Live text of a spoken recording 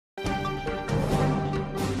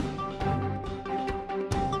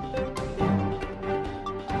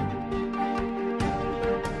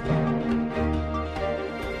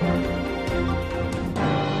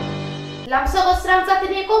Lamsago Swrangchati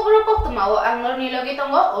ni Kokborok Koktwma o ang norni logi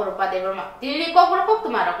tongo Europa debroma. Dili Kokborok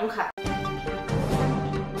Koktwma rok ungkha.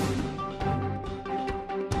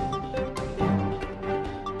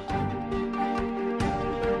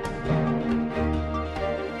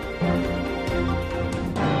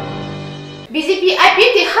 BJP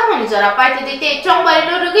IPT hamon jora party dite chongbari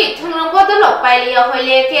no rugi thungrong bodolo paili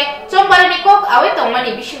hoile ke chongbari ni kok awe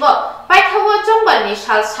tongmani bisigo paithago chongbari ni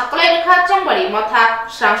sal saklai rekha chongbari motha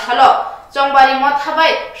srangshalo chongbari motha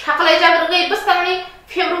bai saklai jagrugi bustangni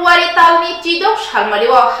February talni chidok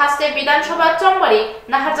salmariwo haste Bidhan Sabha chongbari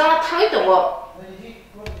naharjana thangi tongo.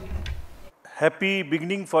 Happy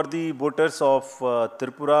beginning for the voters of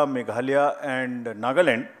Tripura, Meghalaya and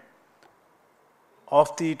Nagaland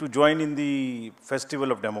to join in the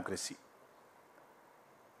festival of democracy.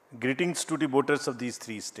 Greetings to the voters of these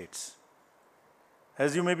three states.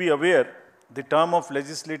 As you may be aware, the term of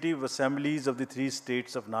legislative assemblies of the three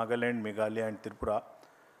states of Nagaland, Meghalaya and Tripura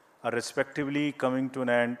are respectively coming to an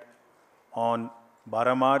end on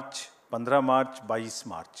 12 March, 15 March, 22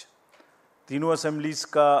 March. तीनों assemblies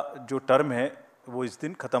का जो term है वो इस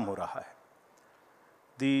दिन खत्म हो रहा है.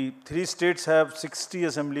 The three states have 60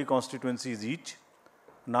 assembly constituencies each.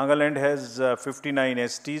 Nagaland has 59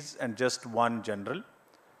 STs and just 1 general.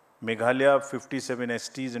 Meghalaya 57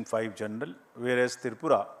 STs and 5 general, whereas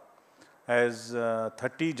Tripura has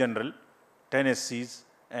 30 general, 10 SCs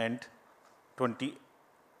and 20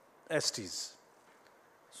 STs.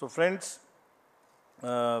 So friends,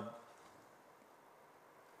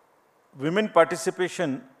 women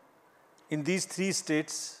participation in these three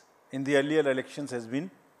states in the earlier elections has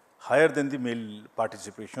been higher than the male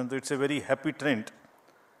participation. So it's a very happy trend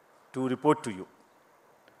to report to you.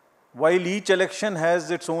 While each election has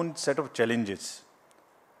its own set of challenges,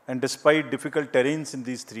 and despite difficult terrains in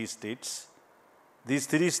these three states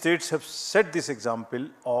have set this example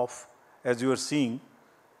of, as you are seeing,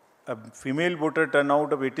 a female voter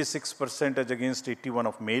turnout of 86% as against 81%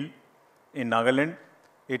 of male in Nagaland,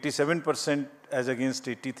 87% as against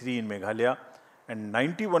 83% in Meghalaya, and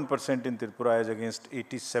 91% in Tripura as against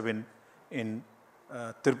 87% in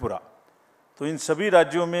Tripura. तो इन सभी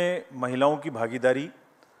राज्यों में महिलाओं की भागीदारी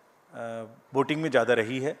voting में ज़्यादा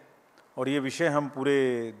रही है और ये विषय हम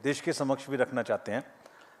पूरे देश के समक्ष भी रखना चाहते हैं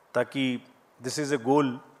ताकि this is a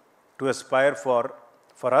goal to Aspire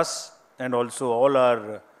for us and also all are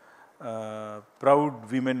proud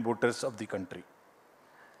women voters of the country.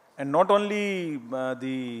 And not only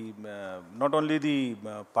the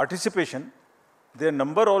participation, their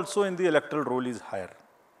number also in the electoral roll is higher.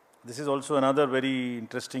 This is also another very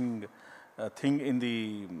interesting thing in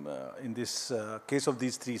this case of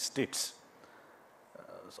these three states.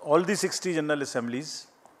 All the 60 general assemblies,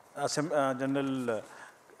 general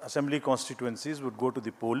assembly constituencies would go to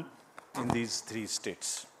the poll in these three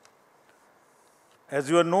states. As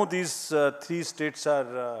you all know, these three states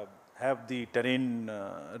have the terrain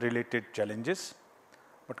related challenges,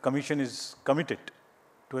 but Commission is committed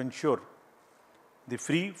to ensure the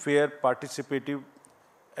free, fair, participative,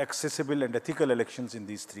 accessible and ethical elections in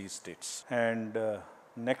these three states. And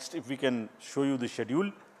next, if we can show you the schedule,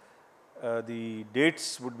 the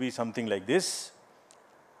dates would be something like this.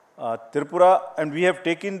 Tripura, and we have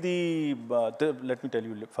taken let me tell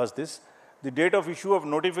you first this. The date of issue of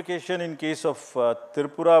notification in case of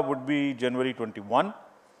Tripura would be January 21.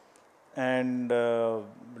 And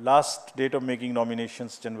last date of making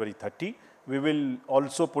nominations January 30. We will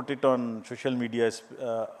also put it on social media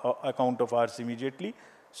account of ours immediately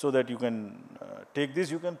so that you can take this.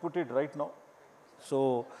 You can put it right now.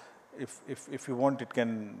 So if you want, it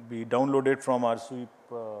can be downloaded from our sweep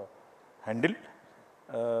handle.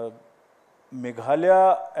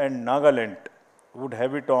 Meghalaya and Nagaland would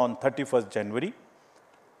have it on 31st January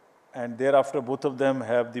and thereafter both of them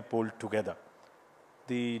have the poll together.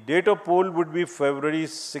 The date of poll would be February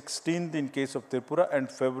 16th in case of Tripura and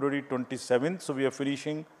February 27th. So we are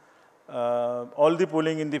finishing all the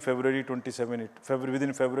polling in the February 27th,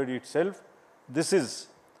 within February itself. This is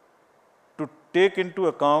to take into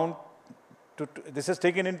account, this is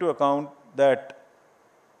taken into account that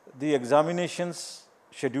the examinations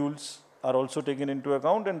schedules are also taken into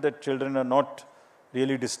account and that children are not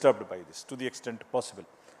really disturbed by this to the extent possible.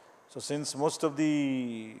 So since most of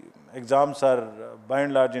the exams are by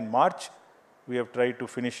and large in March, we have tried to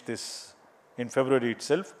finish this in February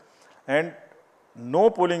itself. And no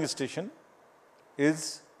polling station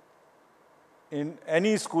is in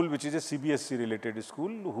any school which is a CBSE related school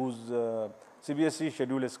whose CBSE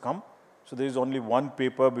schedule has come. So there is only one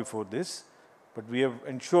paper before this, but we have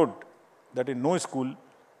ensured that in no school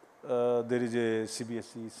there is a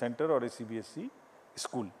CBSE center or a CBSE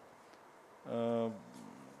school.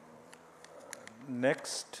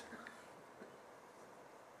 Next.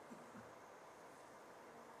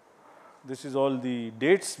 This is all the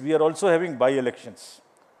dates. We are also having by-elections.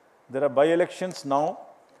 There are by-elections now.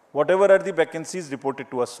 Whatever are the vacancies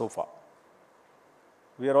reported to us so far,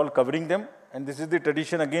 we are all covering them, and this is the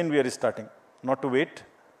tradition again we are starting, not to wait.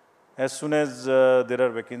 As soon as there are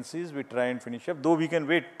vacancies, we try and finish up, though we can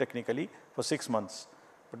wait technically for 6 months.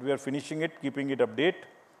 But we are finishing it, keeping it update,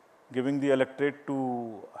 giving the electorate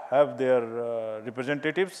to have their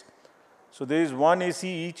representatives. So there is 1 AC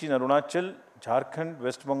each in Arunachal, Jharkhand,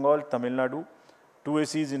 West Bengal, Tamil Nadu, 2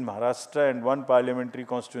 ACs in Maharashtra, and 1 parliamentary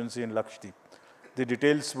constituency in Lakshadweep. The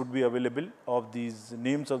details would be available of these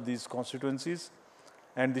names of these constituencies,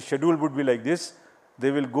 and the schedule would be like this.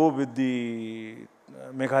 They will go with the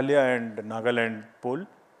Meghalaya and Nagaland poll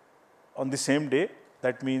on the same day.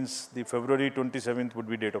 That means the February 27th would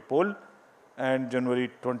be date of poll, and January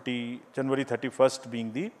 31st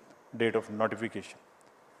being the date of notification.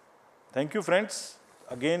 Thank you, friends.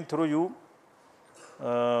 Again, through you,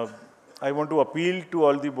 I want to appeal to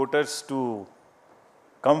all the voters to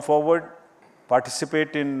come forward,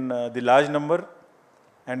 participate in the large number,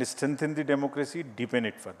 and strengthen the democracy, deepen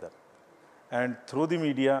it further. And through the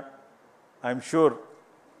media, I am sure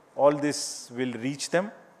all this will reach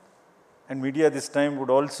them, and media this time would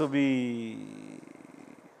also be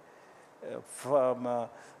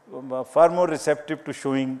far more receptive to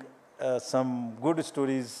showing some good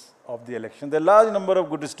stories of the election. There are a large number of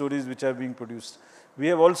good stories which are being produced. We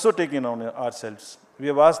have also taken on ourselves. We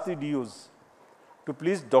have asked the DOs to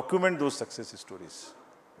please document those success stories.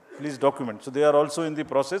 Please document. So they are also in the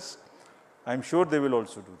process. I am sure they will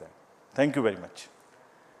also do that. Thank you very much.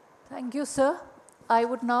 Thank you, sir. I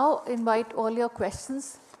would now invite all your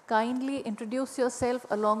questions. Kindly introduce yourself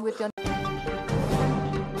along with your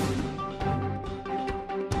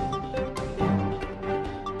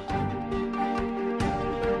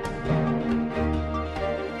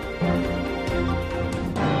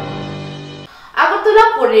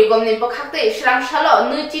Gomni Bokakte, Swrangchati,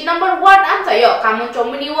 Nuchi number 1 Antayo,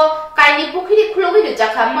 Kamunchominiwo, Kaini Pukiri Klugi,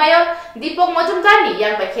 Jaka Mayor, Dipok Mojumdani,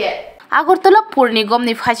 Yan Bake. Agortola Purni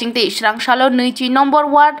Gomni Fashingte, Swrangchati, Nuchi number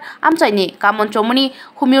 1 Amchani, Kamunchomini,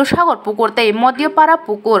 Humio Shagor Pukurte, Modio Para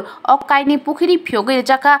Pukur, or Kaini Pukiri Pyoge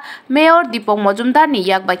Jaka, Mayor Dipok Mojumdani,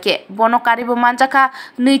 Yak Bake, Bono Karibu Manjaka,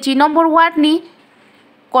 Nuchi number 1 ni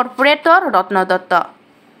Corporator Rotno Dotto.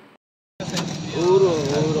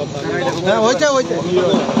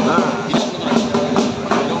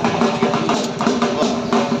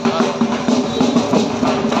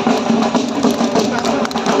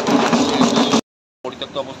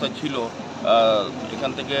 পরিত্যক্ত অবস্থায় ছিল,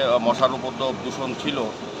 এখান থেকে মশার উপদ্রব দূষণ ছিল।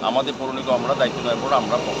 আমাদের পৌর নিগম আমরা দায়িত্ব নেওয়ার পর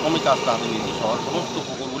আমরা প্রথমেই কাজটা হাতে নিয়েছি। শহর সমস্ত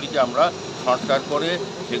পুকুরগুলিকে আমরা সংস্কার করে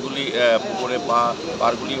সেগুলি পুকুরে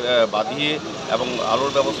পাড়গুলি বাঁধিয়ে এবং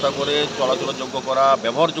আলোর ব্যবস্থা করে চলাচলযোগ্য করা,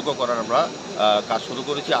 ব্যবহারযোগ্য করার আমরা কাজ শুরু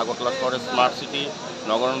করেছি। আগরতলা শহরের স্মার্ট সিটি,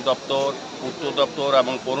 নগরায়ণ দপ্তর, পূর্ত দপ্তর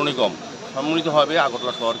এবং পৌর নিগম সম্মিলিতভাবে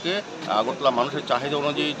আগরতলা শহরকে আগরতলা মানুষের চাহিদা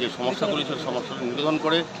অনুযায়ী যে সমস্যাগুলি সেই সমস্যাগুলি নিবেদন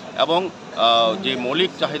করে এবং যে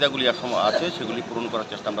মৌলিক চাহিদাগুলি আছে সেগুলি পূরণ করার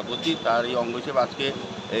চেষ্টা আমরা করছি। তার এই অঙ্গ হিসেবে আজকে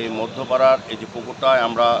এই মধ্যপাড়ার এই যে পুকুরটায়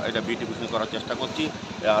আমরা এটা বিউটিফিকেশন করার চেষ্টা করছি।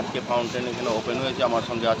 আজকে ফাউন্টেন এখানে ওপেন হয়েছে। আমার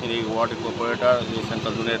সঙ্গে আছেন এই ওয়ার্ডের কর্পোরেটর,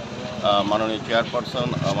 সেন্ট্রাল জোনের মাননীয় চেয়ারপারসন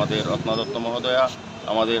আমাদের রত্না দত্ত মহোদয়া,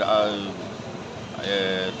 আমাদের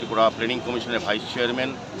ত্রিপুরা প্ল্যানিং কমিশনের vice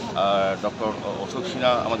chairman doctor Ashok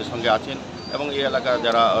Sinha আমাদের সঙ্গে আছেন এবং এই এলাকার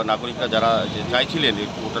যারা নাগরিকরা যারা চাইছিলেন এই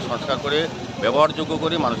পুকুরটা সংস্কার করে ব্যবহারযোগ্য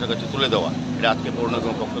করে মানুষের কাছে তুলে দেওয়া, এটা আজকে পৌর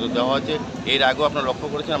নিগমের পক্ষ থেকে দেওয়া হয়েছে। এর আগেও আপনারা লক্ষ্য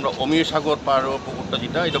করেছেন আমরা অমিয় সাগর পার পুকুরটা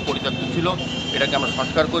যেটা এটা পরিত্যক্ত ছিল, এটাকে আমরা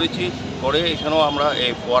সংস্কার করেছি। পরে এখানেও আমরা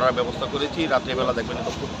এই ফোয়ারার ব্যবস্থা করেছি। রাত্রেবেলা দেখবেন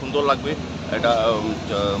এটা খুব সুন্দর লাগবে। এটা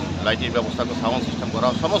লাইটের ব্যবস্থা করে সাউন্ড সিস্টেম করা,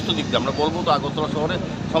 সমস্ত দিক দিয়ে আমরা বলবো তো আগরতলা শহরে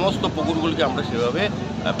সমস্ত পুকুরগুলিকে আমরা সেভাবে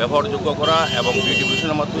ব্যবহারযোগ্য করা এবং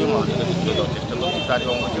বিউটিফিকেশনের মাধ্যমে মানুষের কাছে তুলে দেওয়ার চেষ্টা করছি। তারই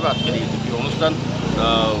অঙ্গ হিসেবে আজকের এই দুটি অনুষ্ঠান।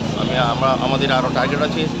 আমাদের আরও টার্গেট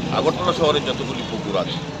আছে আগরতলা শহরের যতগুলি পুকুর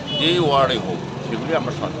আছে যে ওয়ার্ডে হোক সেগুলি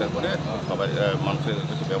আমরা সংস্কার করে সবাই মানুষের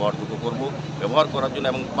কাছে ব্যবহারযোগ্য করবো, ব্যবহার করার জন্য।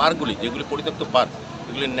 এবং পার্কগুলি যেগুলি পরিত্যক্ত পার্ক,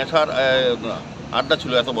 এগুলি নেশার আড্ডা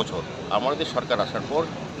ছিল এত বছর। আমাদের সরকার আসার পর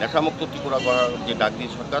নেশামুক্ত ত্রিপুরা করার যে ডাক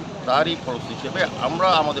দিয়ে সরকার, তারই ফলস হিসেবে আমরা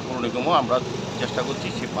আমাদের পৌর নিগমও আমরা চেষ্টা করছি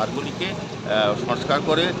সেই পার্কগুলিকে সংস্কার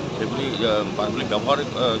করে সেগুলি পার্কগুলি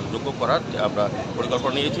ব্যবহারযোগ্য করার আমরা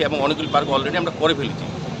পরিকল্পনা নিয়েছি এবং অনেকগুলি পার্ক অলরেডি আমরা করে ফেলেছি।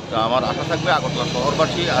 তা আমার আশা থাকবে আগরতলা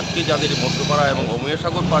শহরবাসী আজকে যাদের মধ্যপাড়া এবং অমিয়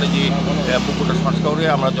সাগর পাড়ে যে পুকুরটা সংস্কার করে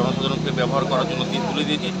আমরা জনসাধারণকে ব্যবহার করার জন্য দিন তুলে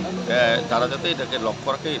দিয়েছি, তারা যাতে এটাকে লক্ষ্য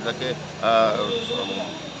রাখে, এটাকে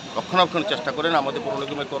রক্ষণাবেক্ষণের চেষ্টা করেন। আমাদের পৌর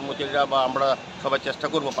নিগমের কর্মচারীরা বা আমরা সবাই চেষ্টা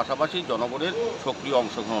করব, পাশাপাশি জনগণের সক্রিয়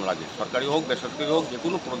অংশগ্রহণ লাগে। সরকারি হোক বেসরকারি হোক, যে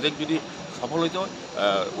কোনো প্রজেক্ট যদি সফল হইতে হয়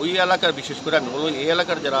ওই এলাকার, বিশেষ করে আমি বলব এই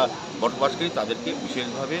এলাকার যারা বসবাসকারী তাদেরকে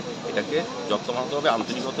বিশেষভাবে এটাকে যত্নবান হতে হবে,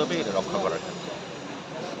 আন্তরিক হতে হবে এটা রক্ষা করার ক্ষেত্রে।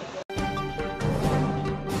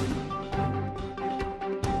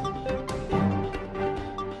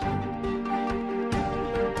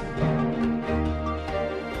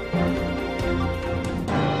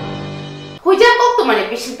 হুইজা কোক্তমানে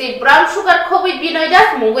বিশিতে ব্রাউন সুগার খবই বিনয়দাস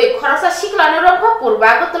মুঙ্গই খরচা শিখলানো রংফা পূর্ব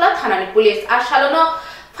আগরতলা থানানি পুলিশ আসালনো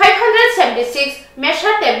 576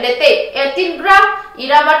 মেশা ট্যাবলেটে 18 গ্রাম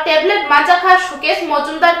ইরাবা ট্যাবলেট মাজাখা সুকেশ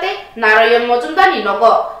মজুমদারতে নারায়ণ মজুমদারনি নগ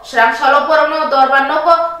স্রাংশাল বরং দরবার নগ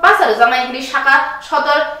বাজার জামাইগুলি শাখা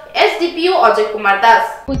সদর SDPO Ajay Kumar Das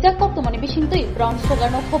হুইজা কোক্তমানে বিশিন্তই brown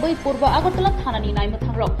sugar খবই পূর্ব আগরতলা থানানি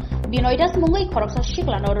নাইমথাংরক বিনয়দাস মুঙ্গই খরচা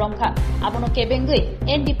শিখলানো রংখা আবনো কেবেঙ্গই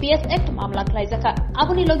এনডিপিএস অ্যাক্ট মামলা খাইজাখা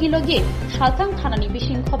আবনি লগি লগি সালথাং থানানি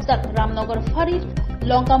বিশিং খবজাত রামনগর ফারির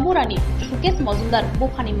লঙ্কা মুরানি সুকেশ মজুমদার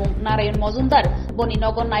বুফানি মুং নারায়ণ মজুমদার বনি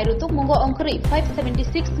নগর নাইরুতুক মুঙ্গ অঙ্করি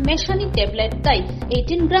 576 মেশানি ট্যাবলেট তাই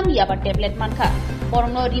 18 গ্রাম ইয়াবা ট্যাবলেট মানখা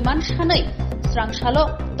বরং রিমান সাनै স্রাংশালো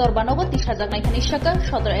তরবানগর 30,000 নাইখানি শাখা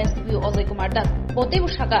সদর এসডিপিও অজয় কুমার দাস বতেব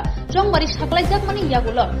শাখা জংবাড়ি সাকলাই জাক মানে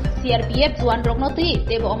ইয়াগুলো সিআরপিএফ জওয়ান রগ্নতি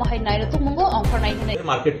দেব অমাহাই নাইরতুক মুঙ্গ অঙ্কর নাইখানি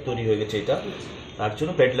মার্কেট তৈরি হয়ে গেছে। এটা তার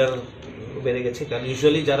জন্য পেডলার বেড়ে গেছে, কারণ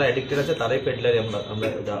ইউজুয়ালি যারা অ্যাডিক্টেড আছে তারাই পেডলারে আমরা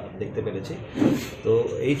দেখতে পেরেছি। তো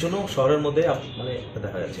এই জন্য শহরের মধ্যে মানে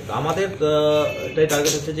দেখা যাচ্ছে। তো আমাদের এটাই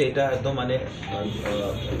টার্গেট হচ্ছে যে এটা একদম মানে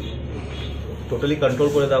টোটালি কন্ট্রোল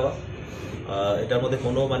করে দেওয়া। এটার মধ্যে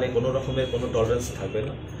কোনো রকমের কোনো টলারেন্স থাকবে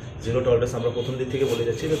না, জিরো টলারেন্স। আমরা প্রথম দিক থেকে বলে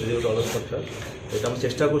যাচ্ছি যে জিরো টলারেন্স থাকবে। এটা আমরা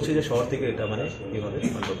চেষ্টা করছি যে শহর থেকে এটা মানে কিভাবে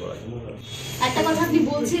কন্ট্রোল করা যায়। একটা কথা আপনি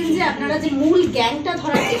বলছেন যে আপনারা যে মূল গ্যাংটা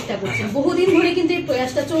ধরার চেষ্টা করছেন, বহুদিন ধরে কিন্তু এই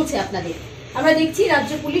প্রয়াসটা চলছে আপনাদের। আমরা দেখছি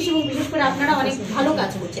রাজ্য পুলিশ এবং বিশেষ করে আপনারা অনেক ভালো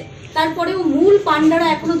কাজ করছেন, তারপরেও মূল পান্ডারা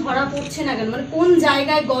এখনো ধরা পড়ছে না কেন? মানে কোন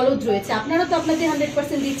জায়গায় গলদ রয়েছে? আপনারা তো আপনাদের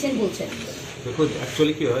 100% দিচ্ছেন বলছেন। দেখো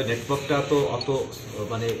অ্যাকচুয়ালি কি হয়, নেটওয়ার্কটা তো অত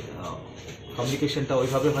মানে কমিউনিকেশনটা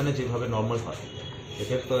ওইভাবে হয় না যেভাবে নর্মাল হয়।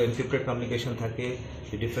 এটার তো এনক্রিপ্টেড কমিউনিকেশন থাকে,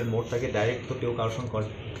 ডিফারেন্ট মোড থাকে, ডাইরেক্ট তো কেউ কারোর সঙ্গে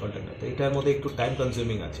কন্ট্যাক্ট হয়। তো এটার মধ্যে একটু টাইম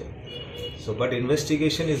কনজিউমিং আছে। So but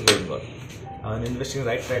investigation is going on, investigation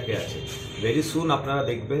right ট্র্যাকে আছে। ভেরি সুন আপনারা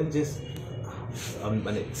দেখবেন যে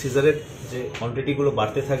মানে সিজারের যে কোয়ান্টিটিগুলো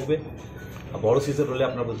বাড়তে থাকবে। বড় সিজার হলে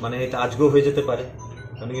আপনার মানে এটা আজকেও হয়ে যেতে পারে,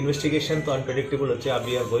 কারণ ইনভেস্টিগেশন তো আনপ্রেডিক্টেবল হচ্ছে।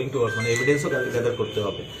 আমি আর গোয়িং টু ওয়ার্ক মানে এভিডেন্সও গ্যাদার করতে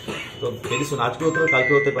হবে। তো ভেরি সুন আজকে হতে পারে,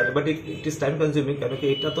 কালকে হতে পারে, but it is time consuming. কেন কি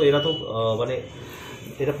এটা তো এরা তো মানে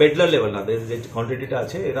এটা পেডলার লেভেল না, যে কোয়ান্টিটিটা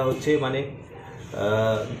আছে এরা হচ্ছে মানে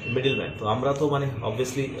মিডলম্যান। তো আমরা তো মানে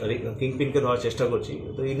অবভিয়াসলি কিংপিনকে ধরার চেষ্টা করছি।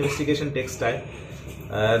 তো investigation takes time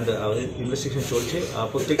and investigation চলছে,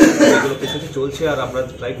 প্রত্যেকটা যেগুলো কেসে চলছে। আর আমরা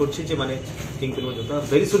ট্রাই করছি যে মানে কিংপিন পর্যন্ত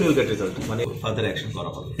very soon will get result, মানে ফার্দার অ্যাকশন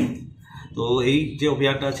করা হবে। তো এই যে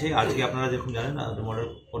অভিযানটা আছে আজকে আপনারা যেরকম জানেন model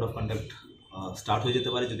code of conduct start হয়ে যেতে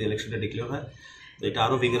পারে যদি ইলেকশনটা ডিক্লেয়ার হয়। তো এটা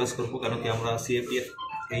আরও ভিগারাস করবো, কেন কি আমরা সিএপিএফ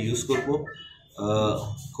ইউজ করবো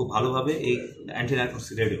খুব ভালোভাবে এই অ্যান্টি নার্কোটিক্স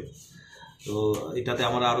রেডিও। তো এটাতে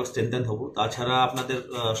আমরা আরও স্ট্রেনথেন হবো। তাছাড়া আপনাদের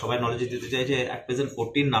সবাই নলেজে দিতে চাই যে অ্যাট প্রেজেন্ট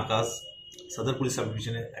 14 নাকাজ সদর পুলিশ সাব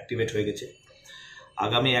ডিভিশনে অ্যাক্টিভেট হয়ে গেছে।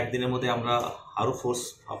 আগামী একদিনের মধ্যে আমরা আরও ফোর্স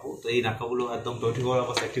পাবো। তো এই নাকাগুলো একদম 24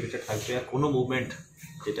 আওয়ার্স অ্যাক্টিভেটেড থাকবে। আর কোনো মুভমেন্ট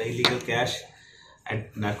যেটা ইলিগাল ক্যাশ অ্যান্ড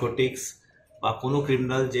নার্কোটিক্স বা কোনো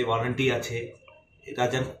ক্রিমিনাল যে ওয়ারেন্টি আছে এটা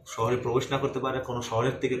যেন শহরে প্রবেশ না করতে পারে। কোনো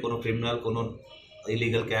শহরের থেকে কোনো ক্রিমিনাল, কোনো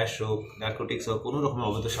ইলিগাল ক্যাশ হোক, নার্কোটিক্স হোক, কোনো রকমের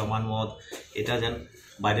অবৈধ সামান মদ এটা যেন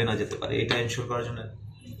বাইরে না যেতে পারে, এটা এনশিওর করার জন্য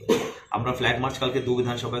আমরা ফ্ল্যাগ মার্চ কালকে 2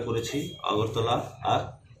 বিধানসভায় করেছি, আগরতলা আর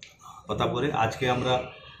প্রতাপগড়ে। আজকে আমরা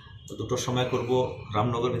 2টোর সময় করব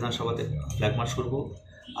রামনগর বিধানসভাতে ফ্ল্যাগ মার্চ করব,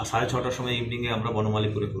 আর 6:30টার সময় ইভিনিংয়ে আমরা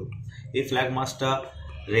বনমালীপুরে করব। এই ফ্ল্যাগ মার্চটা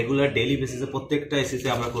রেগুলার ডেইলি বেসিসে প্রত্যেকটা এসিতে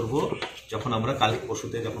আমরা করব যখন আমরা কালকে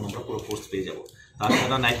পরশুতে যখন আমরা পুরো ফোর্স পেয়ে যাব।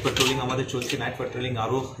 তাছাড়া নাইট পেট্রোলিং আমাদের চলছে, নাইট পেট্রোলিং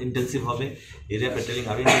আরও ইন্টেন্সিভ হবে, এরিয়া পেট্রোলিং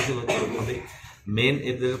আরও ইন্টেন্সিভ হবে। মেন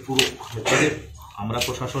এদের পুরো আমরা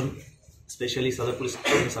প্রশাসন স্পেশালি সদর পুলিশ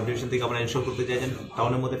সাব ডিভিশন থেকে আমরা এনশোর করতে চাই যে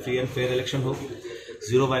টাউনের মধ্যে ফ্রি অ্যান্ড ফেয়ার ইলেকশন হোক,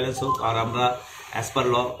 জিরো ভায়োলেন্স হোক। আর আমরা অ্যাজ পার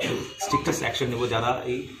ল স্ট্রিক্টেস্ট অ্যাকশন নেব যারা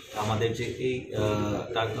এই আমাদের যে এই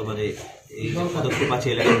মানে এই পদক্ষেপ আছে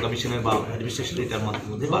ইলেকশন কমিশনের বা অ্যাডমিনিস্ট্রেশন এটার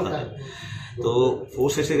মধ্যে বাধা দেয়। তো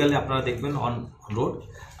ফোর্স এসে গেলে আপনারা দেখবেন অন রোড।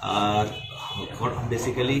 আর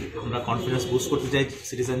বেসিক্যালি আমরা কনফিডেন্স বুস্ট করতে চাই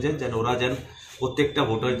সিটিজেনদের, যেন ওরা যেন প্রত্যেকটা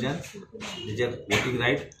ভোটার যেন নিজের ভোটিং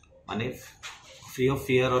রাইট মানে free of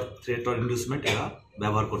fear or threat or inducement এরা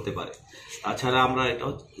ব্যবহার করতে পারে। তাছাড়া আমরা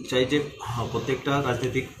এটাও চাই যে প্রত্যেকটা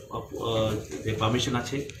রাজনৈতিক যে পারমিশন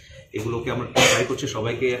আছে এগুলোকে আমরা ট্রাই করছি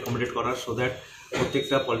সবাইকে অ্যাকোমোডেট করার, সো দ্যাট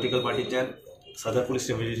প্রত্যেকটা পলিটিক্যাল পার্টি চান সাদার পুলিশ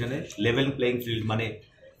ডিভিশনে লেভেল প্লেইং ফিল্ড, মানে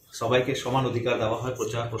সবাইকে সমান অধিকার দেওয়া হয়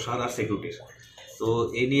প্রচার প্রসার আর সিকিউরিটির। তো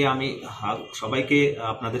এই নিয়ে আমি সবাইকে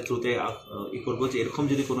আপনাদের থ্রুতে করবো যে এরকম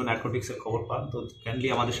যদি কোনো নার্কোটিক্সের খবর পান তো কাইন্ডলি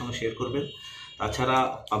আমাদের সঙ্গে শেয়ার করবেন। তাছাড়া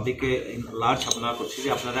পাবলিককে লার্জ আপনারা করছি যে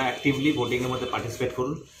আপনারা অ্যাক্টিভলি ভোটিংয়ের মধ্যে পার্টিসিপেট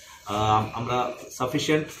করুন। আমরা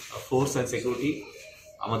সাফিসিয়েন্ট ফোর্স অ্যান্ড সিকিউরিটি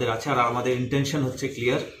আমাদের আছে, আর আমাদের ইন্টেনশন হচ্ছে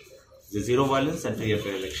ক্লিয়ার যে zero violence and free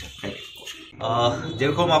fair election. Thank you.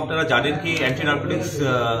 যেরকম আপনারা জানেন কি অ্যান্টি নার্কোটিক্স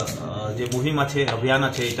যে মুহিম আছে, অভিযান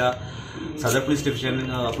আছে, এটা সাদার পুলিশ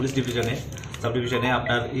ডিভিশনে সাব ডিভিশনে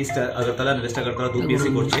আপনার east Agartala West Agartala 2 PSC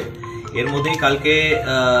করছে। এর মধ্যেই কালকে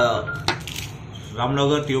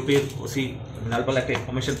রামনগর টিওপির ওসি মৃণালপাল একটা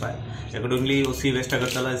ইনফরমেশন পায়। Accordingly OC West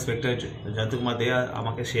Agartala inspector জয়ন্তকুমার দেয়া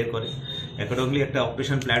আমাকে শেয়ার করে। অ্যাকর্ডিংলি একটা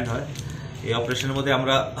অপারেশন প্ল্যান হয়। এই অপারেশনের মধ্যে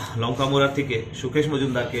আমরা লঙ্কামোড়ার থেকে সুকেশ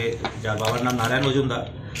মজুমদারকে, যার বাবার নাম নারায়ণ মজুমদার,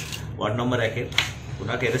 ওয়ার্ড নম্বর 1-এর,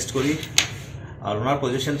 ওনাকে অ্যারেস্ট করি। আর ওনার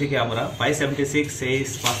পজিশন থেকে আমরা 576 এই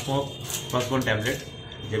স্পাসমোন ট্যাবলেট,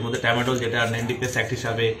 যের মধ্যে ট্যামাডোল, যেটা NDPS অ্যাক্ট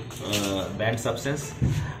হিসাবে ব্যান্ড সাবস্টেন্স,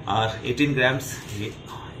 আর 18 গ্রামস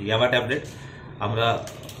ইয়াবা ট্যাবলেট আমরা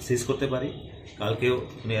সিজ করতে পারি। কালকেও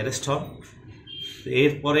উনি অ্যারেস্ট হন।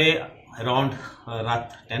 এরপরে অ্যারাউন্ড রাত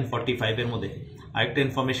 10:45-এর মধ্যে আরেকটা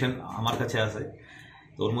ইনফরমেশন আমার কাছে আছে।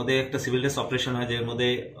 তো ওর মধ্যে একটা সিভিল ড্রেস অপারেশন হয়, যের মধ্যে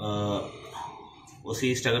ওসি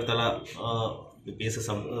ইস্ট আগরতলা পিএসএস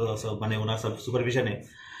মানে ওনার সুপারভিশনে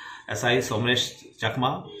SI সোমরেশ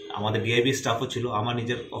চাকমা, আমাদের ডিআইবি স্টাফও ছিল, আমার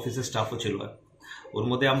নিজের অফিসের স্টাফও ছিল। ওর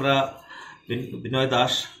মধ্যে আমরা বিনয়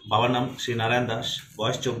দাস, বাবার নাম শ্রী নারায়ণ দাস,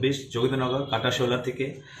 বয়স 24, যোগেন্দ্রনগর কাটাশোলা থেকে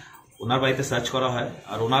ওনার বাড়িতে সার্চ করা হয়।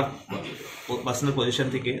 আর ওনার পার্সোনাল পজিশন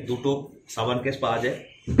থেকে 2টো সাবান কেস পাওয়া যায়,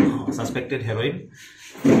 সাসপেক্টেড হেরোইন,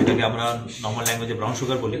 যেটাকে আমরা নর্মাল ল্যাঙ্গুয়েজে ব্রাউন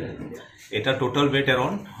সুগার বলি। এটা টোটাল ওয়েট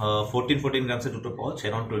অ্যারাউন্ড 14 গ্রামসের 2টো পাওয়া,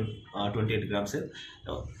 অ্যারাউন্ড 28 গ্রামসের।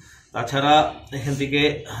 তাছাড়া এখান থেকে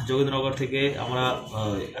যোগেন্দ্রনগর থেকে আমরা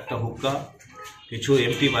একটা হুক্কা, কিছু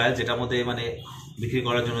এমটি বায়ার, যেটার মধ্যে মানে বিক্রি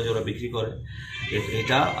করার জন্য যে ওরা বিক্রি করে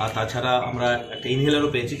এটা, আর তাছাড়া আমরা একটা ইনহেলারও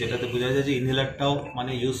পেয়েছি, যেটাতে বোঝা যায় যে ইনহেলারটাও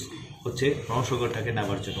মানে ইউজ হচ্ছে ব্রাউন সুগারটাকে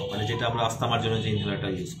নেওয়ার জন্য, মানে যেটা আমরা আস্তামার জন্য যে ইনহেলারটা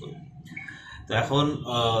ইউজ করি। তো এখন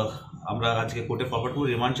আমরা আজকে কোর্টে ফরওয়ার্ড করবো,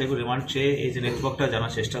 রিমান্ড চাইবো। রিমান্ড চেয়ে এই যে নেটওয়ার্কটা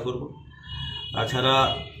জানার চেষ্টা করব। তাছাড়া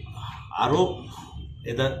আরও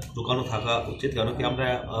এদের দোকানও থাকা উচিত, কেন কি আমরা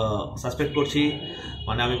সাসপেক্ট করছি,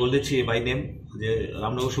 মানে আমি বলে দিচ্ছি বাই নেম, যে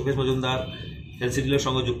রামনগর সুকেশ মজুমদার ফেন্সিডিলের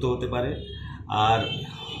সঙ্গে যুক্ত হতে পারে। আর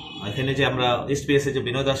এখানে যে আমরা ইস্ট পিএসএ যে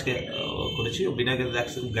বিনয় দাসকে করেছি, বিনয়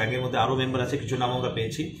গ্যাংয়ের মধ্যে আরও মেম্বার আছে, কিছু নাম আমরা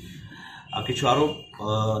পেয়েছি, আর কিছু আরও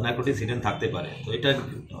নার্কোটিক্স হিডেন থাকতে পারে। তো এটা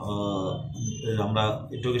আমরা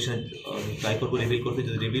ইন্টারোগেশন ট্রাই করবো রিভিল করতে,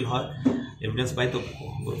 যদি রিভিল হয় এভিডেন্স পাই তো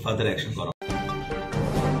ফার্দার অ্যাকশন করা।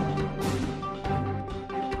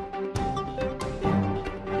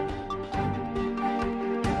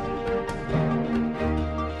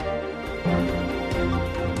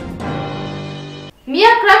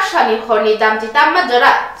 Mia Crack Shani Horni Damti Tamma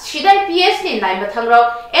Jora, Shida PS ni Naimatangro,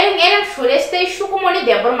 Eren Sureste, Shukumoni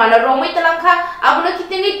Debor Mana Romi Talanka,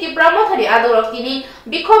 Abunakitini, Tipramotari Adorokini,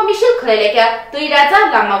 Biko Michel Kleleka, Tuiraza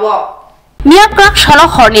Lamawo. Mia Crack Shalo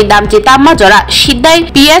Horni Damti Tamma Jora, Shida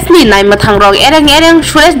PS ni Naimatangro, Eren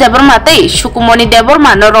Sures Debor Mate, Shukumoni Debor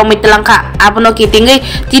Mana Romi Talanka, Abunakitini,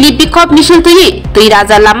 Tini Biko Michel Tiri,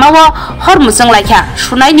 Tuiraza Lamawo, Hormusang Laka,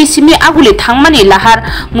 Shunai Nisimi Aguli Tangmani Lahar,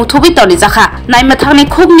 Mutubitoni Zaka, Naimatangni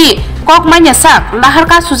Kugni, Kokma Yasak,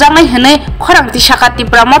 Laharka Suzangai Hene, Korang Tishakati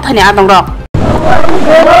Bramotani Adongro.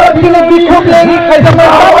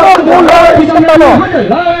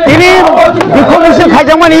 ini dikomisi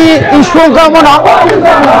khajamani instruga mona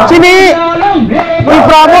chini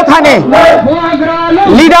ipramo thane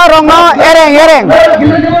leader ronga ereng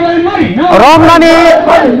romnani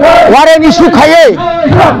waren isu khaye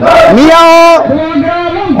miao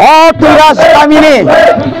o tiras kamini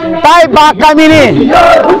tai ba kamini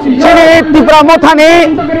chini ipramo thane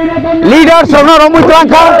leader sona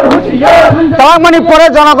romuitlanka তালাংমানি পরে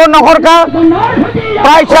জনগণ নহরকা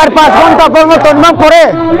প্রায় 4-5 ঘন্টা কর্মতন্মান পরে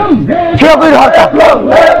থিওবির হরকা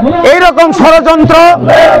এইরকম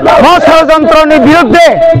ষড়যন্ত্রের বিরুদ্ধে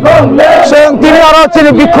তিনি আরো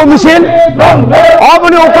বিক্ষোভ মিছিল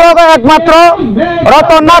অবনি উপলগ একমাত্র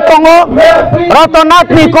রতননাথ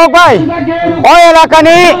নি কবাই ও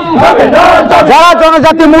এলাকানি যারা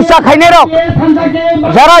জনজাতি মোর্চা খাইনে রক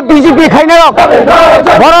যারা বিজেপি খাইনে রক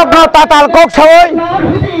বরগ্ন তাতাল কক সবই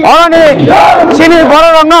অরণি চিনি বড়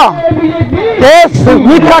রঙ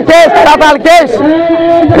মিথ্যা কেস তাতাল কেস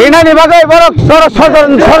রিনানি বাগে বরক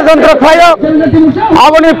ষড়যন্ত্র খায়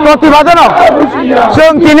আবনি প্রতিবাদন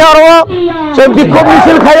जों दिनै आरो जों बिक्षोभ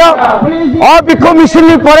मिছিল खायो बिक्षोभ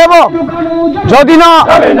मिছিलनि परेबो যদি না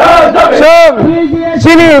जों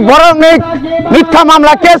চিনি বরং মিথ্যা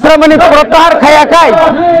মামলা কেস রমনি প্রত্যাহার খায়াকাই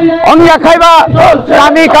অনিয়া খাইবা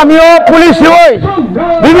কামি কামিও পুলিশ হই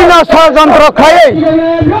বিভিন্ন ষড়যন্ত্র খায়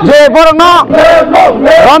যে বরং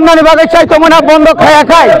রমনানি বাগে চাইতো মনা বন্ধ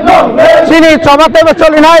খায়াকাই চিনি সবাতে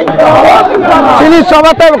চলি নাই চিনি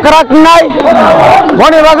সবাতে করাক নাই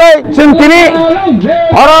বনি বাগে जों তিনি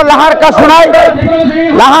और लाहार का सुनाई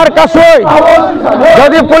लाहार का सोई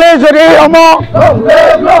যদি পুলিশ যদি অমো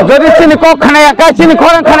যদি চিনি ক খানায় একাই চিনি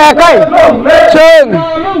খরং খানায় একাই जों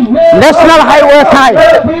ন্যাশনাল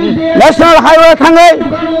হাইওয়ে थाङै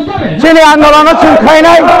চিনি আন্দোলন जों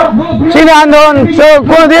খাইনাय চিনি আন্দোলন जों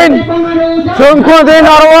কোনদিন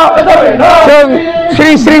আর जों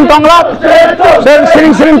स्रिं टंगला जों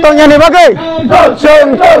स्रिं टंगियानि बागै जों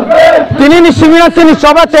दिनैनि सिमिना चिनि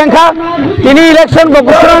सभा चेंखा दिनै इलेक्शन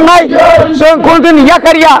बुस्रांनाय जों कोनदिन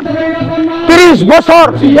याकारिया 30 বছর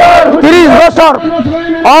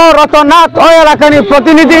রতননাথ এলাকানি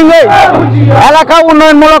প্রতিনিধি এলাকা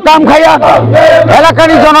উন্নয়নমূলক কাম খাইয়া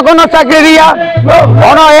এলাকানি জনগণ চাকরি দিয়া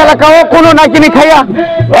অন এলাকাও কোনো নাকিনি খাইয়া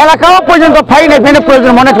এলাকাও পর্যন্ত ফাই নাই ফেনে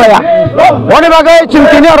প্রয়োজন মনে খাইয়া মনে বাগে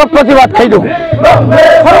চিন্তিনি আর প্রতিবাদ খাইল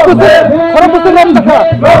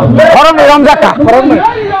রমজাকা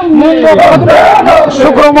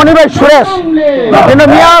শুক্রমণি ভাই সুরেশ কিন্তু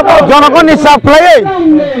মিয়া জনগণের সাপ্লাই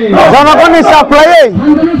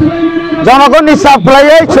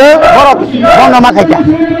বন্ধমা খাইকা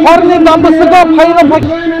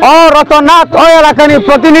রতননাথ এলাকানি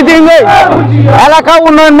প্রতিনিধি এলাকা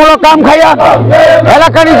উন্নয়নমূলক কাম খাইয়া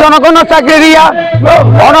এলাকানি জনগণ চাকরি দিয়া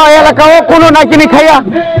অন এলাকাও কোনো নাকিনি খাইয়া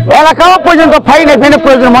এলাকাও পর্যন্ত ফাই নাই ফেনে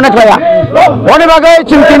প্রয়োজন মনে খাইয়া মনে বাগে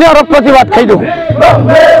চিন্তিনি আর প্রতিবাদ খাইল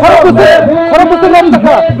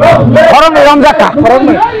রমজাকা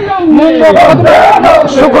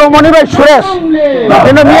শুক্রমণি ভাই সুরেশ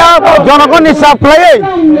কিন্তু মিয়া জনগণের সাপ্লাই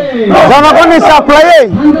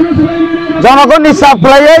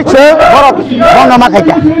বন্ধমা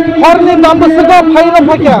খাইকা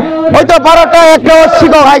হয়তো 12টা একটা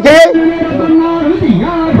শিকক খাইকে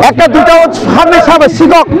একটা দুটো সামনে সাবে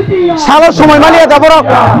শিকক সালোর সময় মানিয়ে যাব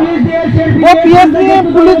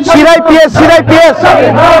সিরাই পিএস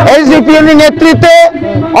এসডিপিএম নেতৃত্বে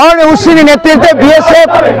और उसी नेतृत्व बीएसएफ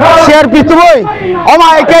सीआरपी तुबई अमा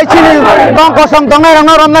एकाई चिनि टंक सं दंगाय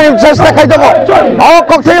रंग रमनानि चेष्टा खाइ देबो अ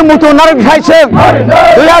कक्से मुतु नारक खाइसे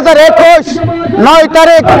 2021 9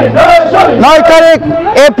 तारिख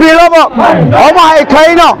एप्रिल हबो अमा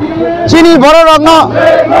एकाइनो चिनि बड़ रंग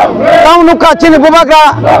टाउनुका चिनि बुबाग्रा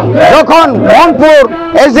যখন মনপুর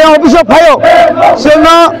এসডিএম অফিসে ফাইও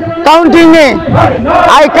সেনা কাউন্টিং নে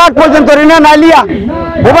আই কার্ড পর্যন্ত রিনা নালিয়া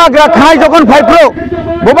বুবাগ্রা খাই যখন ফাইপ্রো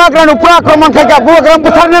বুবাগ্রান উপর আক্রমণ খাইকা বুবাগ্রাম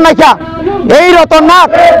বুথারনে নাইকা এই রতননাথ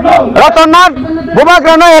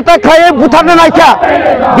বুবাগ্রান এটা খাইয়ে বুথারনে নাইকা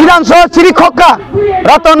বিধানসভা চিরি খক্কা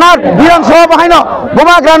রতননাথ বিধানসভা বাহিনী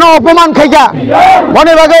বুবাগ্রান অপমান খাইকা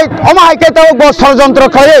মনে বাগে অমা হাইকে তাও ষড়যন্ত্র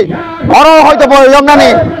খাইয়ে অর হয়তো রমনানি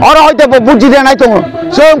অর হয়তো বুঝি দেয় নাই তো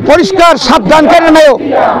পরিষ্কার সাবধান করে নাই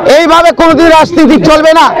এইভাবে কোনোদিন রাজনীতি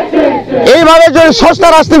চলবে না এইভাবে যদি সস্তা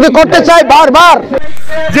রাজনীতি করতে চাই বারবার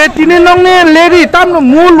যে 3 নংনি লেরি তাম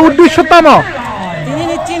মূল উদ্দেশ্যতম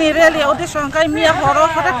চিনি রেলি উদ্দেশ্য কাই মিয়া হরো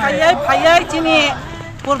হঠাৎ খাইয়াই ফাইয়াই চিনি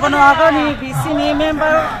পূর্বনো আগনি বিসিনি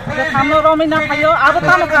মেম্বার যে থামনো রমিনা খাইও আবো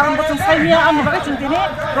তাম কারণ বচন সাইমিয়া আমি বাকে চিন্তিনি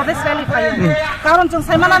প্রটেস্ট র্যালি খাইও কারণ जों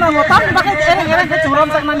সাইমানা নং তাম বাকে এরেং চুরম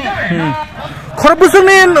জাগনানি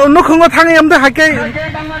খরবুসনি নখঙ্গ থাঙে আমদে হাকে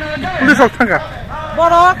পুলিশ থাঙ্গা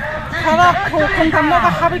বড় খারা খুনখামনো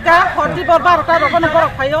খাবিকা হরদি বরবারটা রগনে বড়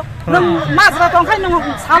খাইও নং মাজরা দংখাই নং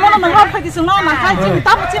সামনো নং রব ফাইদিসং ন নাখাই চিনি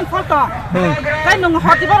তাম চিন ফলতো কাই নং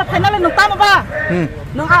হরদি বড় ফাইনালে নং তামবা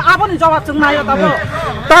নং আবনি জবাব जों নাইও তাবো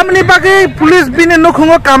তামনি বাকি পুলিশ বিনে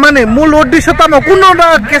নখঙ্গ কামানে মূল উদ্দেশ্যতম কোন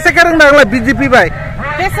কেসে কারণ দাগলা বিজেপি বাই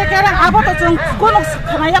কেসে কারণ আবো তো जों কোন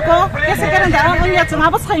খানায়াকো কেসে কারণ দাও অনিয়া जों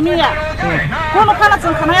আবো সাইমিয়া কোন খানা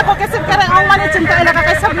जों খানায়াকো কেসে কারণ আওমানি जों তা এলাকা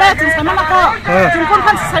কাই সাবলে जों সাইমানাকো जों কোন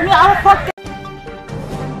খান সাইমিয়া আবো ফট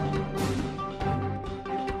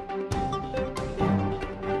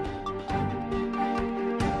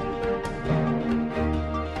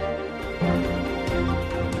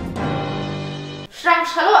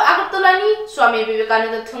Swrangchati Agartalani Swami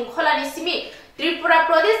Vivekananda Thungkholani Simi Tripura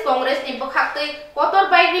Pradesh Congress ni Bokhaktui Kotor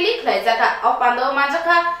Bai Rili Khlaijaka Opando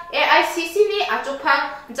Manjaka AICC ni Achukphang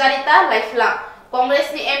Jarita Laiflang Congress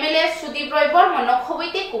ni MLA Sudip Roy Bormon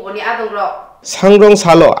Khobite Kuboni Adongro सांग्रं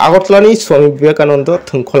सालो आगरतलानि स्वामी विवेकानंद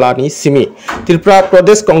थोंखलानि सिमी त्रिपुरा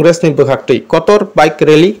प्रदेश कांग्रेसनि बोखाक्तै Qatar bike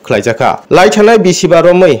rally खलायजाखा लाइथानाय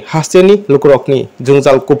बिसिबारमै हास्तेनि लुकरकनि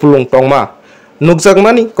जुंजाल कुपुलुं टंमा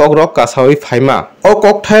नुकजागमानि ककरक कासावै Faima अ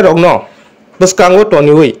ककथाय रगनो बसकांगो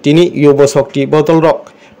टनिवै तिनि युब शक्ति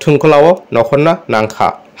बदलरक थोंखलाव नखरना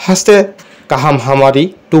नांखा हास्ते काहाम हामारि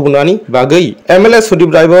तुबुनानि बागै MLA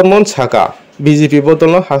Sudeep राय बर्मन साका BJP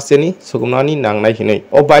बदलनो हास्तेनि सुगुमनानि नांनाय हिनै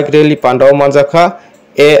अ bike rally पान्डाव मानजाखा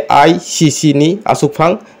AICC नि आसुकफां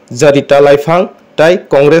जारिता लाइफां ताई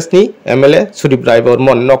कांग्रेसनि MLA Sudeep राय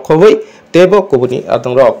बर्मन नखबै तेबो कुबुनि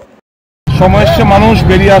आदंरक সমস্যা মানুষ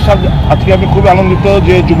বেরিয়ে আসার আজকে আমি খুব আনন্দিত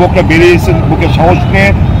যে যুবকরা বেরিয়ে এসেছেন বুকে সাহস নিয়ে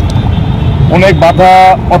অনেক বাধা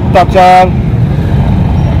অত্যাচার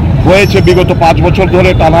হয়েছে বিগত 5 বছর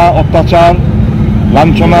ধরে টানা অত্যাচার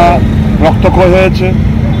লাঞ্ছনা রক্তক্ষয় হয়েছে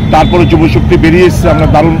তারপরে যুবশক্তি বেরিয়ে এসেছে আমরা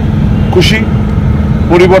দারুণ খুশি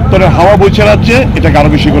পরিবর্তনের হাওয়া বইছে রাজ্যে এটাকে আরো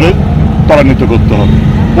বেশি করে ত্বরান্বিত করতে হবে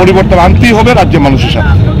পরিবর্তন আনতেই হবে রাজ্যের মানুষের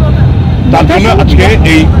সাথে তার জন্য আজকে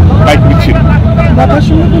এই বাইক মিছিল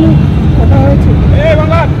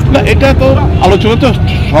না এটা তো আলোচনা তো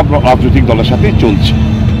সব রাজনৈতিক দলের সাথেই চলছে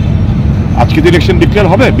আজকে তো ইলেকশন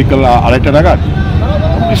ডিক্লেয়ার হবে বিকাল 2:30 নাগাদ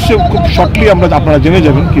নিশ্চয়ই খুব শর্টলি আমরা আপনারা জেনে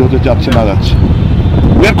যাবেন কি হতে যাচ্ছে না যাচ্ছে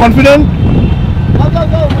উই আর কনফিডেন্ট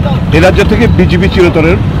এই রাজ্য থেকে বিজেপি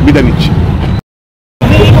চিরতরের বিদায় নিচ্ছে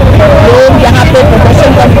लोग यहाँ पे प्रदर्शन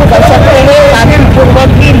कर सकते हैं शांतिपूर्वक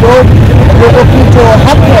भी लोगों की जो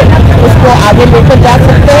हक है उसको आगे लेकर जा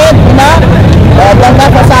सकते हैं बिना दंगा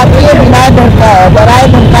फसाद के बिना डराए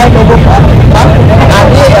धमकाए लोगों को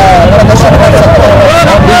आगे प्रदर्शन कर सकते हैं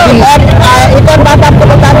और एक और बात आपको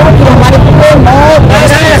बता दूं कि हमारे पूरे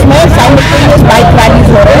 9 में साइमल्टेनियस बाइक रैलीज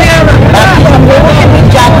हो रहे हैं ताकि हम लोगों के बीच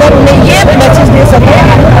जाकर उन्हें ये मैसेज दे सकें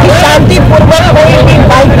कि शांतिपूर्वक कोई भी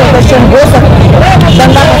बाइक प्रदर्शन हो सकती है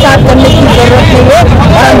दंगा फसाद करने की जरूरत नहीं है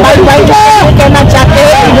और हम भाई भाई कहना चाहते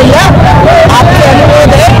हैं कि भैया आपसे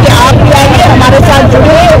अनुरोध है कि आप भी आइए हमारे साथ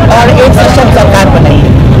जुड़िए और एक सशक्त सरकार बनाइए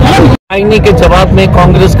आईनी के जवाब में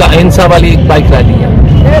कांग्रेस का अहिंसा वाली बाइक रैली है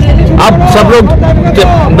अब सब लोग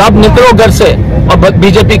अब निकलो घर से और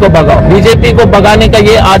बीजेपी को भगाओ बीजेपी को भगाने का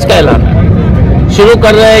ये आज का ऐलान है शुरू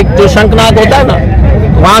कर रहे हैं जो शंखनाद होता है ना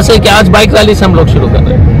वहां से कि आज बाइक रैली से हम लोग शुरू कर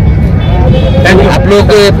रहे हैं आप लोग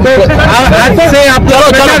आज से आप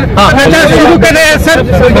प्रचार शुरू कर रहे हैं सर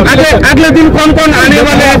अगले दिन कौन कौन आने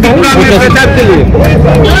वाले हैं त्रिपुरा में प्रचार के लिए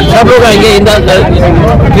सब लोग आएंगे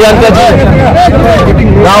प्रियंका जी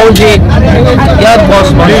राहुल जी क्या बॉस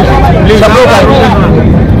सब लोग आएंगे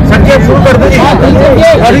शुरू कर दीजिए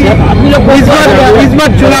इस बार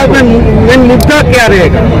चुनाव में मेन मुद्दा क्या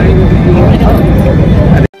रहेगा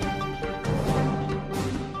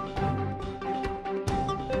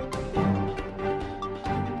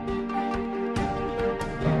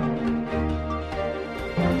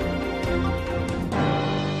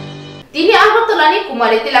Dini Agotolani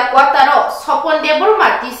Kumari Tila Quataro, Sopon Deborma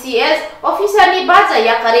TCS, Officially Baza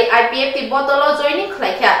Yakari IPF Botolo joining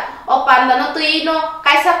Klaka, or Pandano Tuino,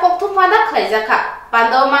 Kaisa Koktwma Klazaka,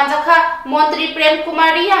 Pando Manzaka, Montri Prem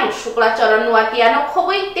Kumariang, Shukla Choranuatiano,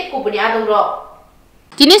 Kobe, the Kubuniaduro.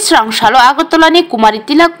 Dini Swrangchati Agotolani Kumari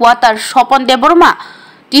Tila Quatar, Sopon Deborma,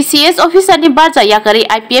 TCS Officially Baza Yakari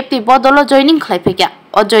IPF Botolo joining Klapeka,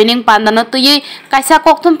 or joining Pandano Tuyi, Kaisa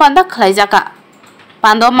Koktwma Klazaka.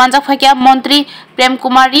 Pandau manjak fakia Montri Prem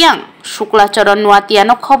Kumariang Shukla Choron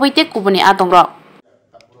Nuatiano Khobite Kubuni Adongrok.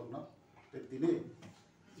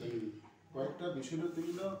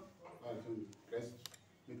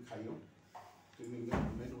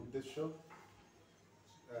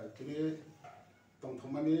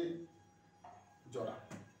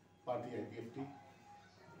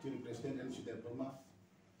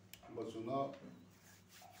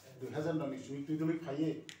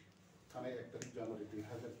 थाने 1 জানুয়ারি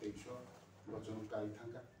 2023 বচন কারি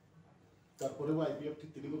থাকা তারপরে IPF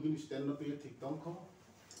তিরিগিন stand নতুন ঠিক তংখ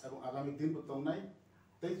এবং আগামী দিন বতংনাই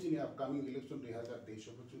তাই চিনি আপকামিং ইলেকশন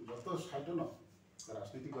 2023 বচন যত সাইটন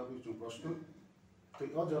রাজনৈতিক ভাবে চুন প্রশ্ন তো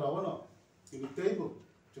অজরাবন তিনি তেইব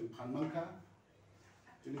চুন ফানমানখা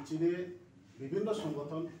তিনি চিনি বিভিন্ন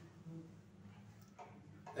সংগঠন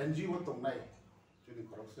এনজিও তংনাই তিনি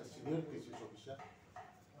খরকসা সিনিয়র কিছু অফিসার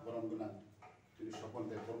বরমগুনা তিনি সপন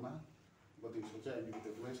Debbarma Bagi saja ini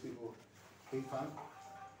kita tulis di bawah Tifan,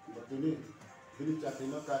 begini, ini jadi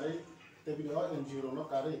no kare, tapi no NGO no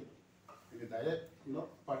kare, ini direct no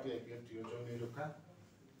parti IPF dia join ruka,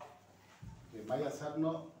 ini maya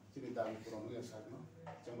sagno, sini dalam kurang ya sagno,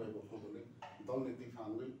 jangan buku boleh, dol ni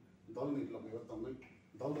Tifan gue, dol ni logo tongwe,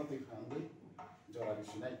 dol ni Tifan gue, juara di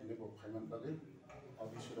sini ini bawah Haiman bagi,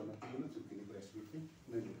 audisi sudah mati ini, jadi ini beres meeting,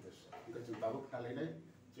 ini beres, kita coba tahu kali ini,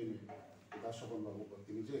 jadi kita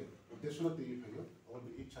তিনি যে উদ্দেশ্য তৈরি হইল ওর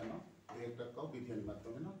ইচ্ছা ন একটা cow বিধিয়ানি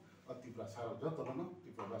মাধ্যমে না ত্রিপুরা সারা যতন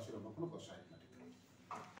ত্রিপুরাবাসীর কোনো কষায় না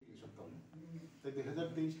সপ্তম তাই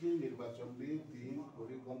 2023 নির্বাচন দিয়ে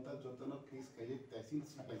 3 ঘন্টা যতন ফিস খাইয়ে তেসিং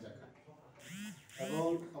সাপ্লাই জায়গা এবং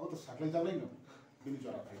আবার তো সাপ্লাই যাবেই না বিনি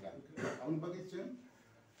জড়া ফাইগা আমি বাগিয়েছেন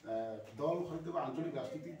দল হয়তো আঞ্চলিক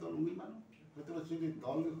রাজনৈতিক দল উনি মানুষ হয়তো যদি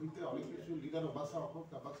দল হইতে অনেক কিছু লিডার বাসা হোক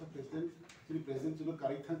বাসা প্রেসিডেন্ট যদি প্রেসিডেন্ট ছিল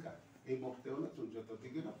কারি থাকা এই মুহূর্তে হলে যত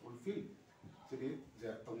দিকে না ফুলফিল যদি যে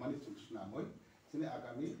তোমানি চুনা হয় তিনি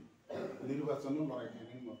আগামী নির্বাচন লড়াই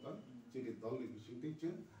খাইনি মতন যদি দল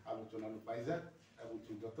নির্বাচন আলোচনা পাইজাক এবং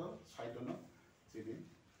যত সাইডন যদি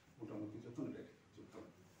মোটামুটি যত যুক্ত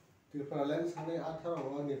ত্রিপুরাল্যান্ড সানে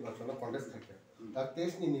 18 নির্বাচন কন্টেস্ট থাকে তার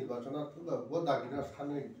 23 নি নির্বাচন ও দাগিনা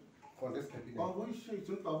সানে কন্টেস্ট থাকে অবশ্যই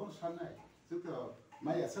কিন্তু অবশ্য সানাই কিন্তু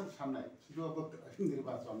মাই আসাম সানাই শুধু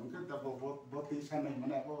নির্বাচন কিন্তু বতি সানাই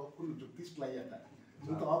মানে কোন যুক্তি লাইয়া না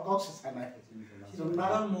কিন্তু অবশ্য সানাই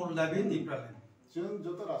নারায়ণ মূল দাবি ত্রিপুরাল্যান্ড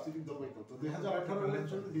যত রাজনৈতিক দল হইতো তো 2018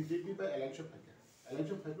 ইলেকশন বিজেপি বা ইলেকশন থাকে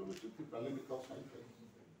ইলেকশন ফাইটো হচ্ছে ত্রিপুরাল্যান্ড কাউ সাইড হয়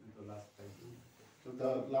তো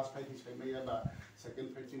লাস্ট ফাইট হিসাবে মাইয়া বা সেকেন্ড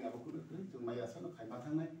ফাইট চিন আবো কোনো তো মাইয়া সানো খাইমা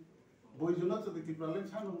থাंनाय বইজনা যদি ত্রিপুরাল্যান্ড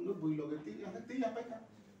সানো বই লগে তি আপাইকা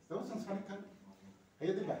তো সানসানি থাं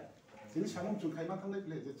এই দিবা जों सामों जों खायमा थांनाय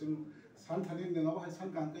प्ले जे जों सान थानि नङाबा हाय सान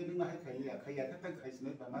गांकै नों हाय खाइया था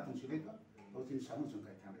खाइसनाय बा मा थंसिनाय बा तो जों सामों जों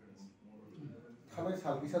खाय थांनाय थानाय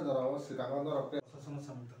सालबिसा जराव सिगाङाव नरपे ससम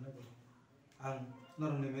सामथानाय बो आं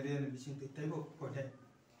नरमनि मेरियानि बिसिं तैबो कोइथाय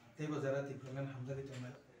तैबो जरा त्रिपुराल्যান্ড हामजारि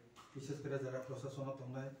तंनाय विशेष करे जरा प्रशासनाव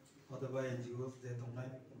तंनाय अथवा एनजिओ जे तंनाय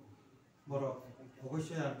बर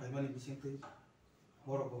अबश्य आं फाइमानि बिसिं तै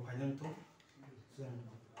बरखौ फाइनांथ जों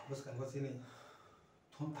बसखांगासिनो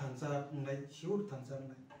थांसा बुंनाय सिउर थांसा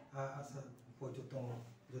बुंनाय आसा पयजो दङ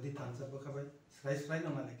যদি थांसा बोखाबाय स्राय स्राय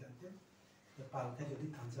नङा लेखाते पालखाय যদি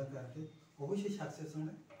थांसा गारते अबश्य साक्सेस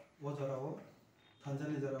होनाय ओ जराव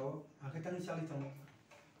थांजानि जराव आखाय थांनि सालि थांनो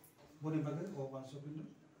बनि बागै ओ बांसोबिनो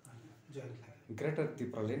जय ग्रेटर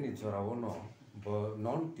ত্রিপুরাল্যান্ড जराव न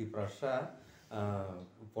नन ত্রিপুরাসা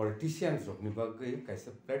पॉलिटिशियन्स नि बागै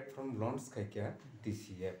कायसे प्लेटफॉर्म लॉन्च खायका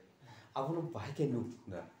टीसीएफ आबो बाहायके नु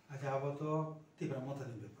ना अच्छा अब तो तीव्र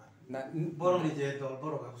मतनि बेपार ना बरनि जे दल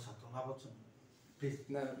बरगा सातो आबो प्लीज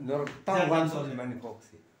ना नर तावान माने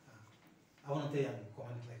बक्सि आवन ते आं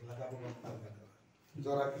कमेन्ट लाइक लगाबो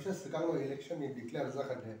जरा किसा सिगाङाव इलेक्शन नि डिक्लेयार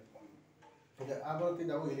जाखादे जे आबो ति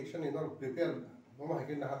दाव इलेक्शन नि नर प्रिपेयार बमा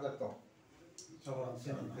हायके ना हाजा त सबर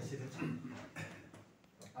सेन प्रेसिडेंट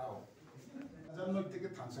आओ জানুয়ারি থেকে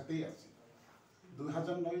থানসাতেই আছে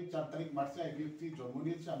 2009 4 তারিখ মার্চে আইবিএফটি জন্ম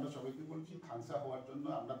নিয়েছে আমরা সবাইকে বলছি থানসা হওয়ার জন্য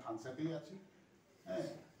আমরা থানসাতেই আছি হ্যাঁ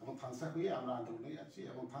এবং থানসা হয়ে আমরা আন্দোলনেই আছি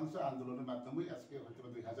এবং থানসা আন্দোলনের মাধ্যমেই আজকে হয়তো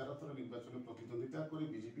 2017 নির্বাচনে প্রতিদ্বন্দ্বিতা করে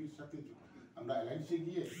বিজেপির সাথে আমরা অ্যালায়েন্সে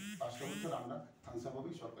গিয়ে 5 বছর আমরা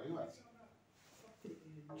থানসাভাবেই সরকারেও আছি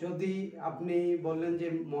যদি আপনি বললেন যে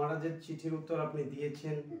মহারাজের চিঠির উত্তর আপনি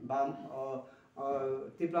দিয়েছেন বা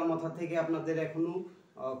ত্রিপুরা মাথা থেকে আপনাদের এখনো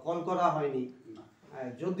কল করা হয়নি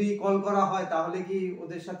যদি কল করা হয় তাহলে কি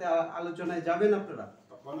ওদের সাথে আলোচনায় যাবেন আপনারা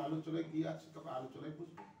তখন আলোচনায় কি আছে তখন আলোচনায়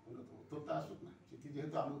বুঝবো উত্তরটা আসুক না চিঠি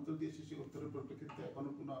যেহেতু আমি উত্তর দিয়েছি সেই উত্তরের পরিপ্রেক্ষিতে এখনো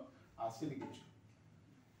কোনো আসেনি কিছু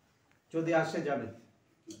যদি আসে যাবেন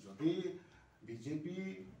যদি বিজেপি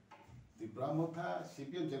ত্রিপুরা মাথা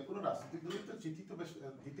সিপিএম যে কোনো রাজনৈতিক দলই তো চিঠি তো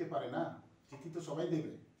দিতে পারে না চিঠি তো সবাই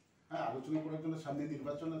দেবে হ্যাঁ আলোচনা করার জন্য সামনে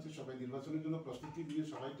নির্বাচন আছে সবাই নির্বাচনের জন্য প্রস্তুতি নিয়ে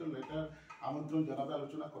সবাই তো লেটার আমন্ত্রণ জানাবে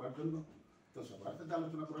আলোচনা করার জন্য তো সবার সাথে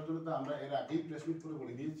আলোচনা করার জন্য তো আমরা এর আগেই প্রেস মিট করে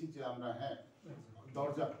বলে দিয়েছি যে আমরা হ্যাঁ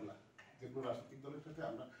দরজা খোলা যে কোনো রাজনৈতিক দলের সাথে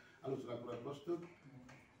আমরা আলোচনা করার প্রস্তুত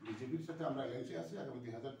বিজেপির সাথে আমরা অ্যালায়েন্সে আছি আগামী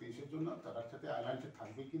 2023-এর জন্য তার সাথে অ্যালায়েন্সে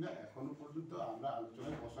থাকবে কিনা এখনো পর্যন্ত আমরা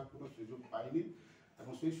আলোচনায় বসার কোনো সুযোগ পাইনি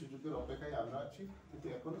এবং সেই সুযোগের অপেক্ষায় আমরা আছি কিন্তু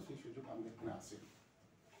এখনো সেই সুযোগ আমাদের এখানে আসেনি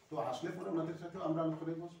তো আসলে পরে ওনাদের সাথেও আমরা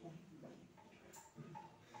আলোচনায় বসবো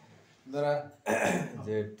दारा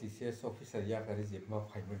जे टीसीएस अफिसार याकारि जेबमा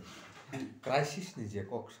फाइमोन क्राइसिस नि जे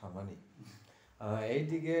कक सामानि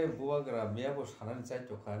এইদিকে বুয়াগ্রা মিয়াবো সানানি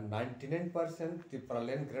চাইতোখা 99%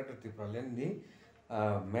 ত্রিপুরাল্যান্ড গ্রেটার ত্রিপুরাল্যান্ড नि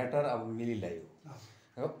मैटर अब मिलिलायो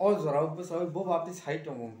अ जराव बसाव बो बापि साइट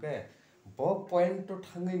दंगके बो पॉइंट तो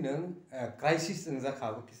थाङै नों क्राइसिस जों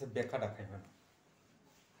जाखाबो किसे बेखा दाखायमोन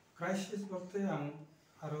क्राइसिस बलते आं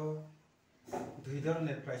आरो दुई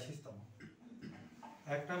धरনের क्राइसिस दं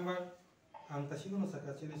एक नम्बर आं तासिगुनो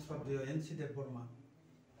साखासिनि श्रद्धेय एनसी देव बर्मा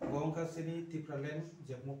गंकासिनि त्रिपुराल्যান্ড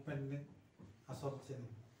जे मुभमेन्टनि आसल सिनि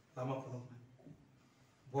लामा फलकनाय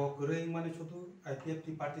बो गरै माने शुधु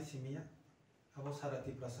आईपीएफटी पार्टी सिमिया अब सारा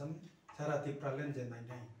ত্রিপুরাল্যান্ড जे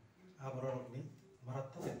नायनाय आबररकनि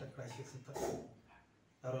मारात्मक একটা क्राइसिस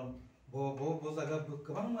कारण बो जागा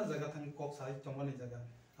गोबां जागा थांग कक साइ तंगनि जागा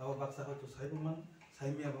आबो बाक्सा हयतो साइबुमान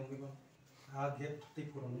साइमिया बंगिबा आ गेप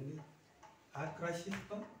टिपुरनि आ क्राइसिस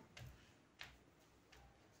तो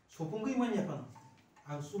सफुंगै मानियाफान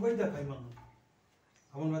आं सुबाय दा फाइमान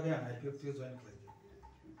आबन बादे आं आईपीएफ जॉइन खालाय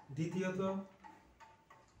द्वितीयत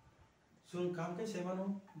जों काम के सेमानो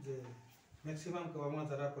जे मैक्सिमाम गोबां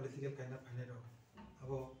जारा पॉलिटिकल काइना फाइनाय दं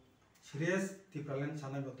आबो सीरियस टिप्रालेन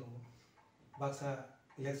सानाय बतंग बाक्सा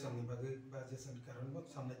इलेक्शन नि बागै बा जेसन कारण बक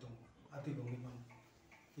सामनाय दं आति बंगिमान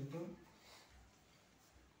किंतु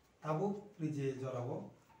ताबो निजे जराबो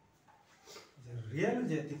जे रियल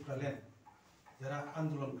जे टिप्रालेन जरा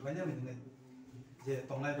आंदोलन खालायना निने जे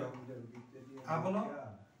तंनाय दं आबनो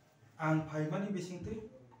आं फाइमानि बिसिंते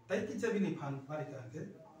ताइ किचाबिनि फान मारिकाके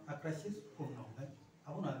आ क्राइसिस पूर्ण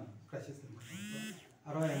आबना क्राइसिस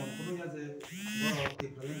आरो एमन कुनुया जे बर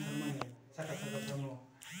टिप्रालेन सारमाने साका साका सानो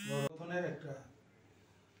बर थनेर एकटा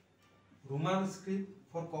रोमान स्क्रिप्ट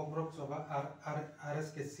फर कोकब्रक सभा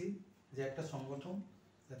आरएसकेसी যে একটা সংগঠন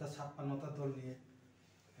যেটা ৫৬টা দল নিয়ে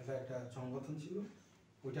এটা একটা সংগঠন ছিল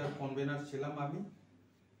ওইটার কনভেনার ছিলাম আমি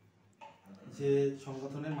যে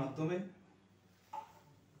সংগঠনের মাধ্যমে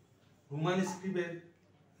রোমান স্ক্রিপ্টের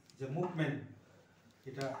যে মুভমেন্ট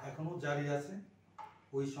এটা এখনো জারি আছে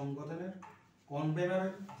ওই সংগঠনের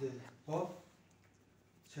কনভেনারের যে পদ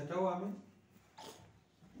সেটাও আমি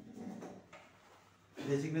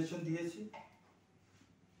ডেজিগনেশন দিয়েছি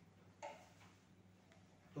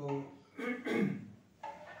তো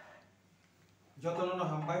যতন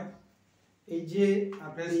হামবাই এই যে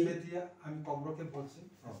প্রেস মিডিয়া আমি ককব্রকে বলছি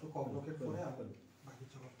একটু ককব্রকের পরে আমি বাকি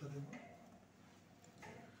জবাবটা দেব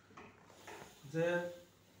যে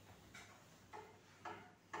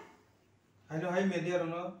हायनो हाय मेडिया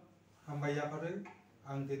रनो हामबाया पारे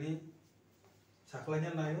आं दिनै साख्लायना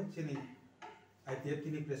नायो दिनै आईपीएफ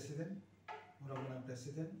दिनै प्रेसिडेंट बरमना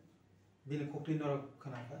प्रेसिडेंट बिनि कक्टिनर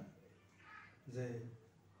खोनाखा जे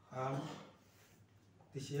आं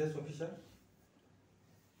टीसीएस अफिसार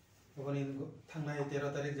अबनि थांनाय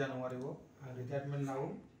 13 तारिख जानुवारिआव आं रिटायरमेन्ट नाव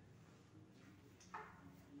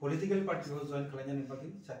पलिटिकल पार्टीआव जॉइन खालायनायनि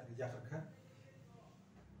बागै साख्रि जाखारखा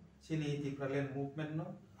सिनि टिप्रालेन मुभमेन्ट न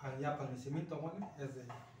आं याफांनि semen तमाने as a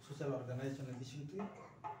social organisation बिसिंति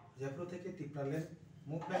जेफ्रो थेके टिप्रालेन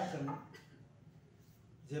मुभमेन्ट जों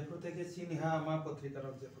जेफ्रो थेके सिनिहा मा पत्रिकार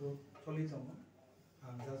जेफ्रो चलि दङ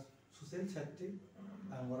आं जास्ट सोशल साइडति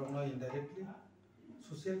आं बरमना इनडाइरेक्टली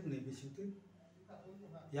सोशल नि बिसिंति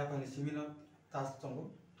याफांनि सिमिन टास्क दङ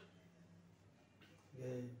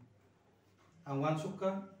ए आं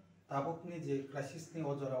वानसुका ताबकनि जे क्राइसिसनि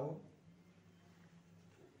अजराव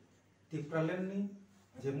टिप्रालेननि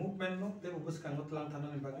जे मुभमेन्ट नो ते बुसकांगो तलां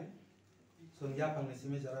थानानि बागै जों याफांनि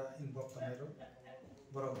सिमि जरा इनभल्व थानायरो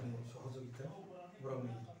बरमनि सहयोगिता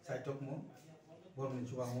बरमनि साइटकमो बरमनि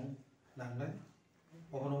जुवामो नांनाय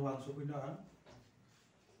अबनो वानसुकैनो आं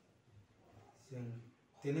जों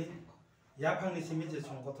दिनै याफांनि सिमि जे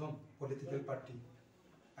संगठन पलिटिकल पार्टी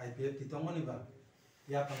आईपीएफ दिदंमनिबा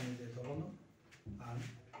याफांनि जे दलनो आं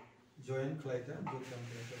जॉइन खालायगा जोगदान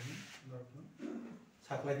खालायगा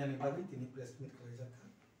साख्लायनायनि बागै दिनै प्रेस मिट खालायजाखा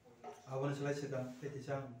आबोन सोलाय सिगां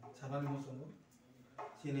तेकिसा सानानि मोसंगो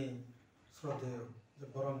सिनि श्रद्धेय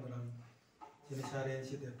बरम गोनां सिनि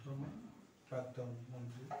सारेन्सि देबफ्रमा प्राक्तन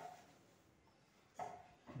मन्त्री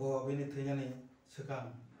बिनि थैनायनि सिगां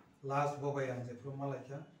लास्ट बबाय आं जेफ्रो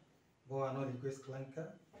मालायखा बआनो रिक्वेस्ट खालामखा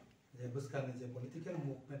जे बुसकानि जे पलिटिकल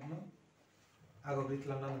मुभमेन्ट न आगोगै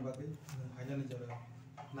खालामनायनि बागै फाइनानि जरा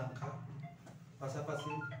नांखा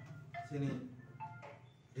पासापासि सिनि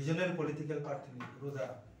रिजनल पॉलिटिकल पार्टी रोजा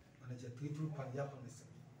माने जे तुइतु पांजा पांसे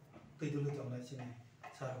तुइतुलु तंनाय सिनि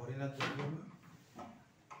सार हरिनाथ जगुमा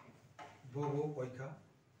बो पयखा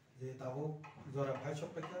जे ताबो जरा भाई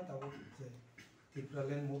सपैखा ताबो जे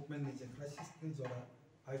टिप्रालेन मुभमेंट नि जे क्राइसिस नि जरा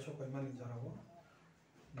भाई सपैमानि जराबो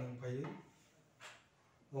नों फायो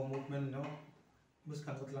वो मुभमेंट न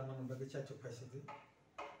बुसकांगो तलांनानै बागै चाचो फायसे दे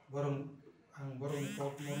बरं आं बरं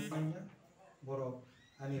कप मुभमेंट बर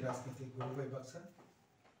आनि राजनीति गुरुबाय बाक्सा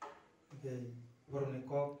के बरंनि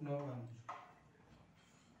कक न आं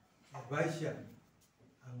एडभाइसिया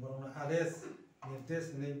आं बरंनो आदेश निर्देश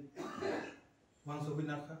नै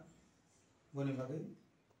मानसुबिनाखा बनि बागै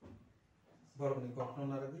बरंनि कक न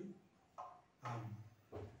नारगै आं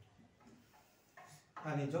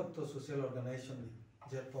आनि जत्त सोशल अर्गानाइजेशन नि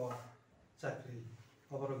जे पद चाकरी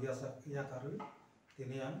खबर याकारो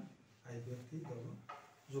दिनै आं आईपीएफ की दल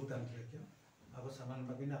योगदान खालायखा आबो सानानि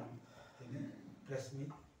बागैनो आं दिनै प्रेस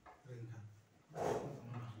मिट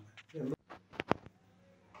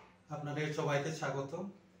আপনাদের সবাইকে স্বাগত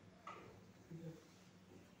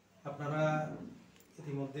আপনারা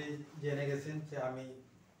ইতিমধ্যে জেনে গেছেন যে আমি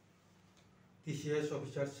টিসিএস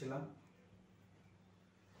অফিসার ছিলাম।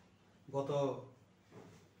 গত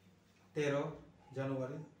 13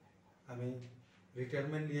 জানুয়ারি আমি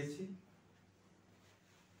রিটায়ারমেন্ট নিয়েছি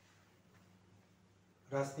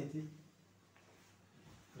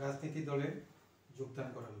রাজনীতি দলে যোগদান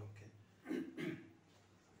করার লক্ষ্যে।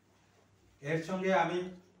 এর সঙ্গে আমি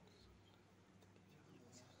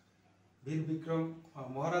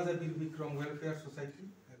মহারাজা বীর বিক্রম ওয়েলফেয়ার সোসাইটি,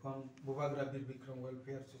 এখন বুবাগরা বীর বিক্রম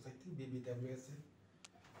ওয়েলফেয়ার সোসাইটি BBWS এর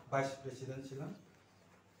ভাইস প্রেসিডেন্ট ছিলাম।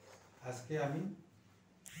 আজকে আমি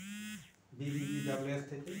BBWS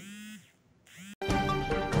থেকে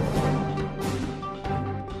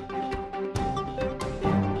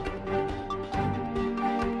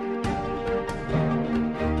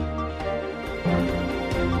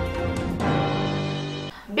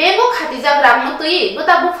Bengo khatijak rangno tui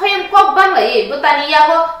buta bufayung kok banglai butani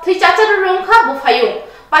yago thui chacharu rungkha bufayung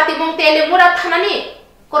patimong telemura thanani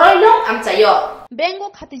koroilong amchayo Bengo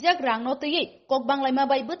khatijak rangno tui kok banglai ma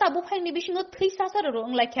bai buta bufayung ni bisingo thui chacharu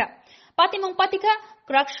runglaikha patimong patika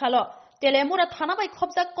krak shalo telemura thana bai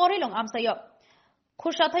khobjak koroilong amchayo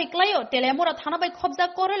খুশা থাইক্লাইও Teliamura থানাবাই খবজা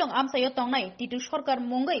করেলং আমসাইও তংনাই Titu সরকার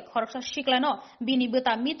মুঙ্গই খরকসা শিকলানো বিনি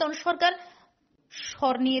বেতা মিতন সরকার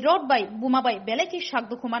সরনি rod by বুমা by বেলেকি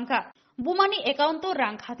শাকদুখুমানকা বুমানি account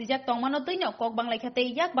Rang খাতিজাক তংমানো দৈন cock বাংলাই খাতে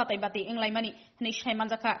ইয়াক বাতাই বাতি এংলাইমানি হনি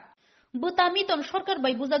সাইমানজাকা বেতা মিতন সরকার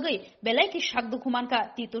by বুজাগৈ বেলেকি শাকদুখুমানকা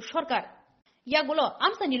Titu সরকার ইয়াগুলো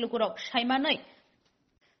আমসানি লুকুরক সাইমাनै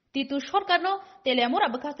টিটু সরকারনো তেলেমুরা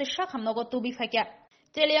বখাস্তে শাখামনগো তুবি ফাইকা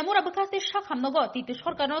তেলিয়ামুরা বখাস্তে শাক হামনগো টিটু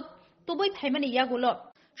সরকারনো তুবই থাইমানি ইয়াগুলো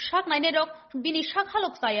শাক নাইনে রক বিনি শাক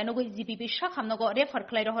হালক চায়ানগৈ জিপিপি শাক হামনগো রেফার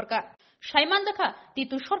খালাই রহরকা সাইমান দেখা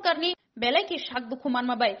টিটু সরকারনি বেলাইকে শাক দুখুমান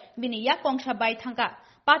মাবাই বিনি ইয়া কংসা বাই থাঙ্কা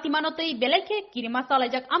পাতিমানতই বেলাইকে কিরিমা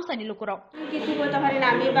চালাইজাক আমসানি লুকুরক কিছু বলতে পারি না।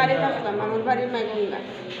 আমি বাড়িতে আসলাম, আমার বাড়ির মাইকিংবা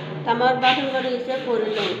আমার বাসন বাড়ি এসে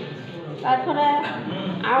পড়ল। তারপরে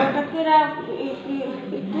আমাদের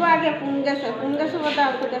একটু আগে ফোন গেছে বলতে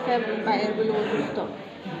আমাকে কাছে বাইরের বলে অসুস্থ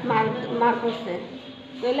মার করছে,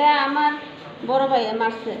 তাহলে আমার বড় ভাইয়া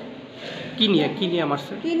মারছে। কি নিয়ে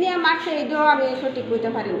মারছে এটাও আমি সঠিক কইতে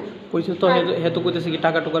পারি না। কইছো তো হেতু কইতেছে কি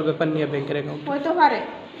টাকা টুকার ব্যাপার নিয়ে ব্যাংকের অ্যাকাউন্ট হইতে পারে,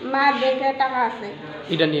 মার ব্যাংকে টাকা আছে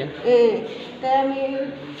এটা নিয়ে তাই আমি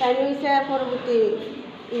তাই নিয়েছে পরবর্তী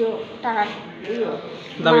টাকা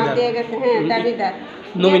দাবিদার দিয়ে গেছে। হ্যাঁ দাবিদার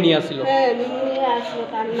নমিনি আসছিল, নমিনি আসলো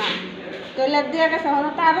তার নাম, তাহলে দিয়ে গেছে।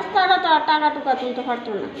 তারও তো টাকা টুকা তুলতে পারতো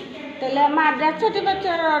না, তাহলে মার ডেথ সার্টিফিকেট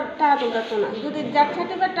টাকা তুলতো না। যদি ডেথ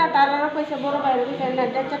সার্টিফিকেটটা তারা পয়সা বড় বাইরে পয়সা না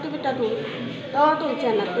ডেথ সার্টিফিকেটটা তুল তাও তুলছে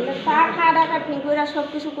না, তাহলে তার খাটা কাটনি করে সব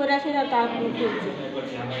কিছু করে সেটা তার তুলছে।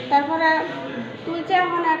 তারপরে তুলছে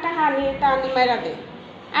এখন টাকা নিয়ে তা নিয়ে মেরা দেয়।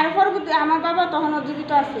 আর পরবর্তী আমার বাবা তখনও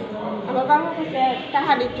জীবিত আছে, আমার বাবা কইছে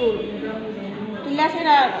টাকা দিয়ে তুলে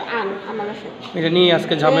সেটা আন আমার কাছে। এটা নিয়ে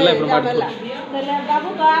আজকে ঝামেলা তাহলে বাবু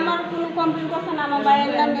তো আমার কোনো কমপ্লেন করছে না আমার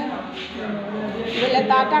ভাইয়ের নামে, বলে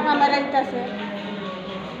তার টাকা মেরে দিতেছে।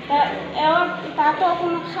 তা তো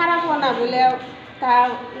কোনো খারাপও না, বলে তা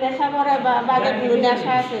নেশা করে বা বাজার কোনো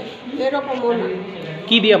নেশা আছে এরকমও না।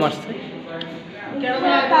 কি দিয়ে মারছে?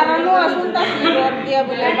 কারণও শুনতেছি রড দিয়ে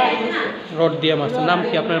বলে রড দিয়ে মারছে। নাম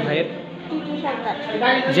কি আপনার ভাইয়ের? টিটু সরকার।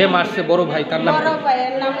 যে মারছে বড় ভাই তার নাম? বড়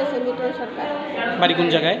ভাইয়ের নাম হচ্ছে মিটন সরকার। বাড়ি কোন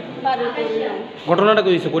জায়গায়? বাড়ি করিলং। ঘটনাটা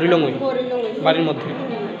কইছে করিলংই বাড়ির মধ্যে।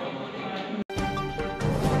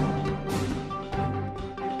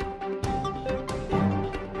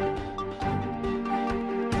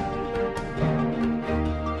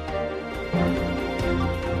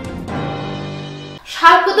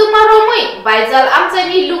 Koktwma romoi baijal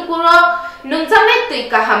amchani lukurok nungjangnai tui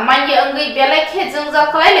kaham manye angei belai jengjal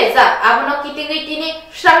khlai laijak abono kitingei tini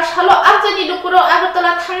Swrangchati amchani lukurok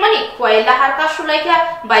Agartala thangmani khwai lahar kasulaikhya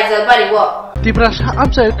baijal bario Tibra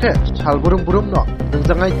amchaikhe salburum burum no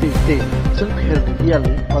nungjangnai tui te jeng pher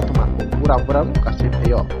diali Koktwma buram kasi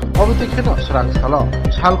phayo obotike no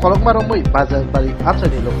Swrangchati sal kolokma romoi baijal bari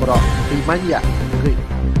amchani lukurok tui manya ngei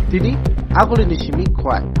tini agulini simi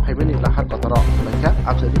khwai phaimani lahar kotaro laikha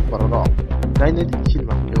amchani bororo naine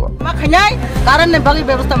silma kyo makhanyai karanne bagi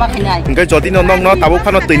ব্যবস্থা makhanyai engkai jodi no nong no tabu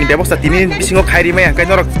phano tuini ব্যবস্থা tini bisingo khairi mai engkai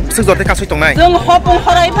norok sujorte kasoi tongnai जों hopong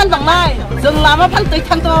horai phan tongnai जों lama phan tui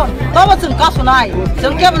thanto tobo जों kasunai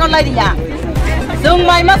जों kebno lairia जों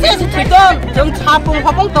mai ma se thuiton जों chapung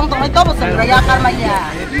hopong tong tongnai tobo जों raya karmaiya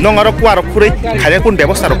nong aro kuaro khurei khaire kun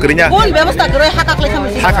ব্যবস্থা ro krinya kun ব্যবস্থা gre hakaklai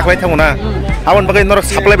thamsi hakaklai thangona abon bagai norok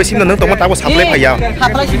supply besim no tongma tabo supply phaya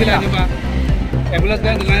supply simina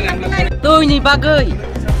tui ni bagai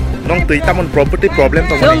nong tui tamon property problem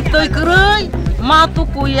to जों tui krei ma tu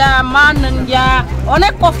kuya ma nengya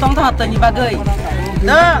onek kosong tha tani bagai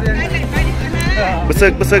da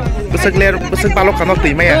besek ler besek balok kanok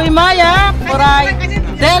tuimaya tuimaya orai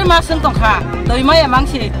der masen tongkha tuimaya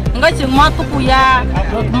mangsi ngai jeng ma tupuya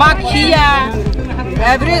ma khia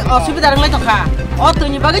every osubida ranglai tongkha o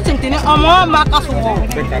tuini bagi jeng tini omo ma kasuwo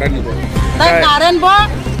dai karen bo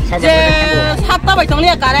je sapta bai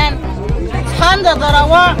tonglia karen 산자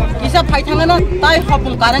더라와 기사 파이탕은 따이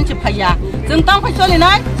허풍 가른치 파이야 지금 땅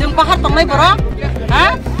파이sol이나 지금 바ହାର 동네 보라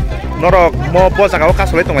아 너럭 뭐 보자가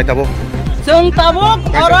가솔에 동네 타보 지금 타보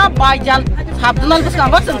어라 바이잔 sabdunal bus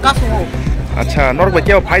kamba 지금 가소 아차 너럭 왜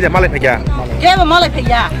깨워 파이자 말레 파이야 깨워 말레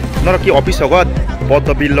파이야 너럭 기 오피스 거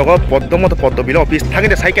Padmabil লগত পদ্মমত Padmabil office থাকে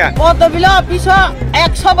Saika Padmabil office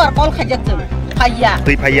 100 বার call খাইছে ফাইয়া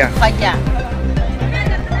তুই ফাইয়া ফাইয়া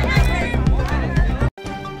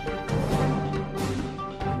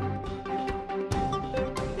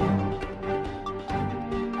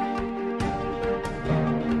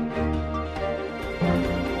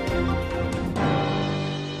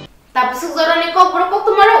Tapi sejauh ini Kokborok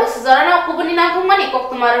Koktwma usujara na kubuni nangkung mani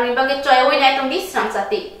Koktwma ni bagai coy wei nai tong di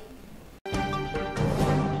Swrangchati.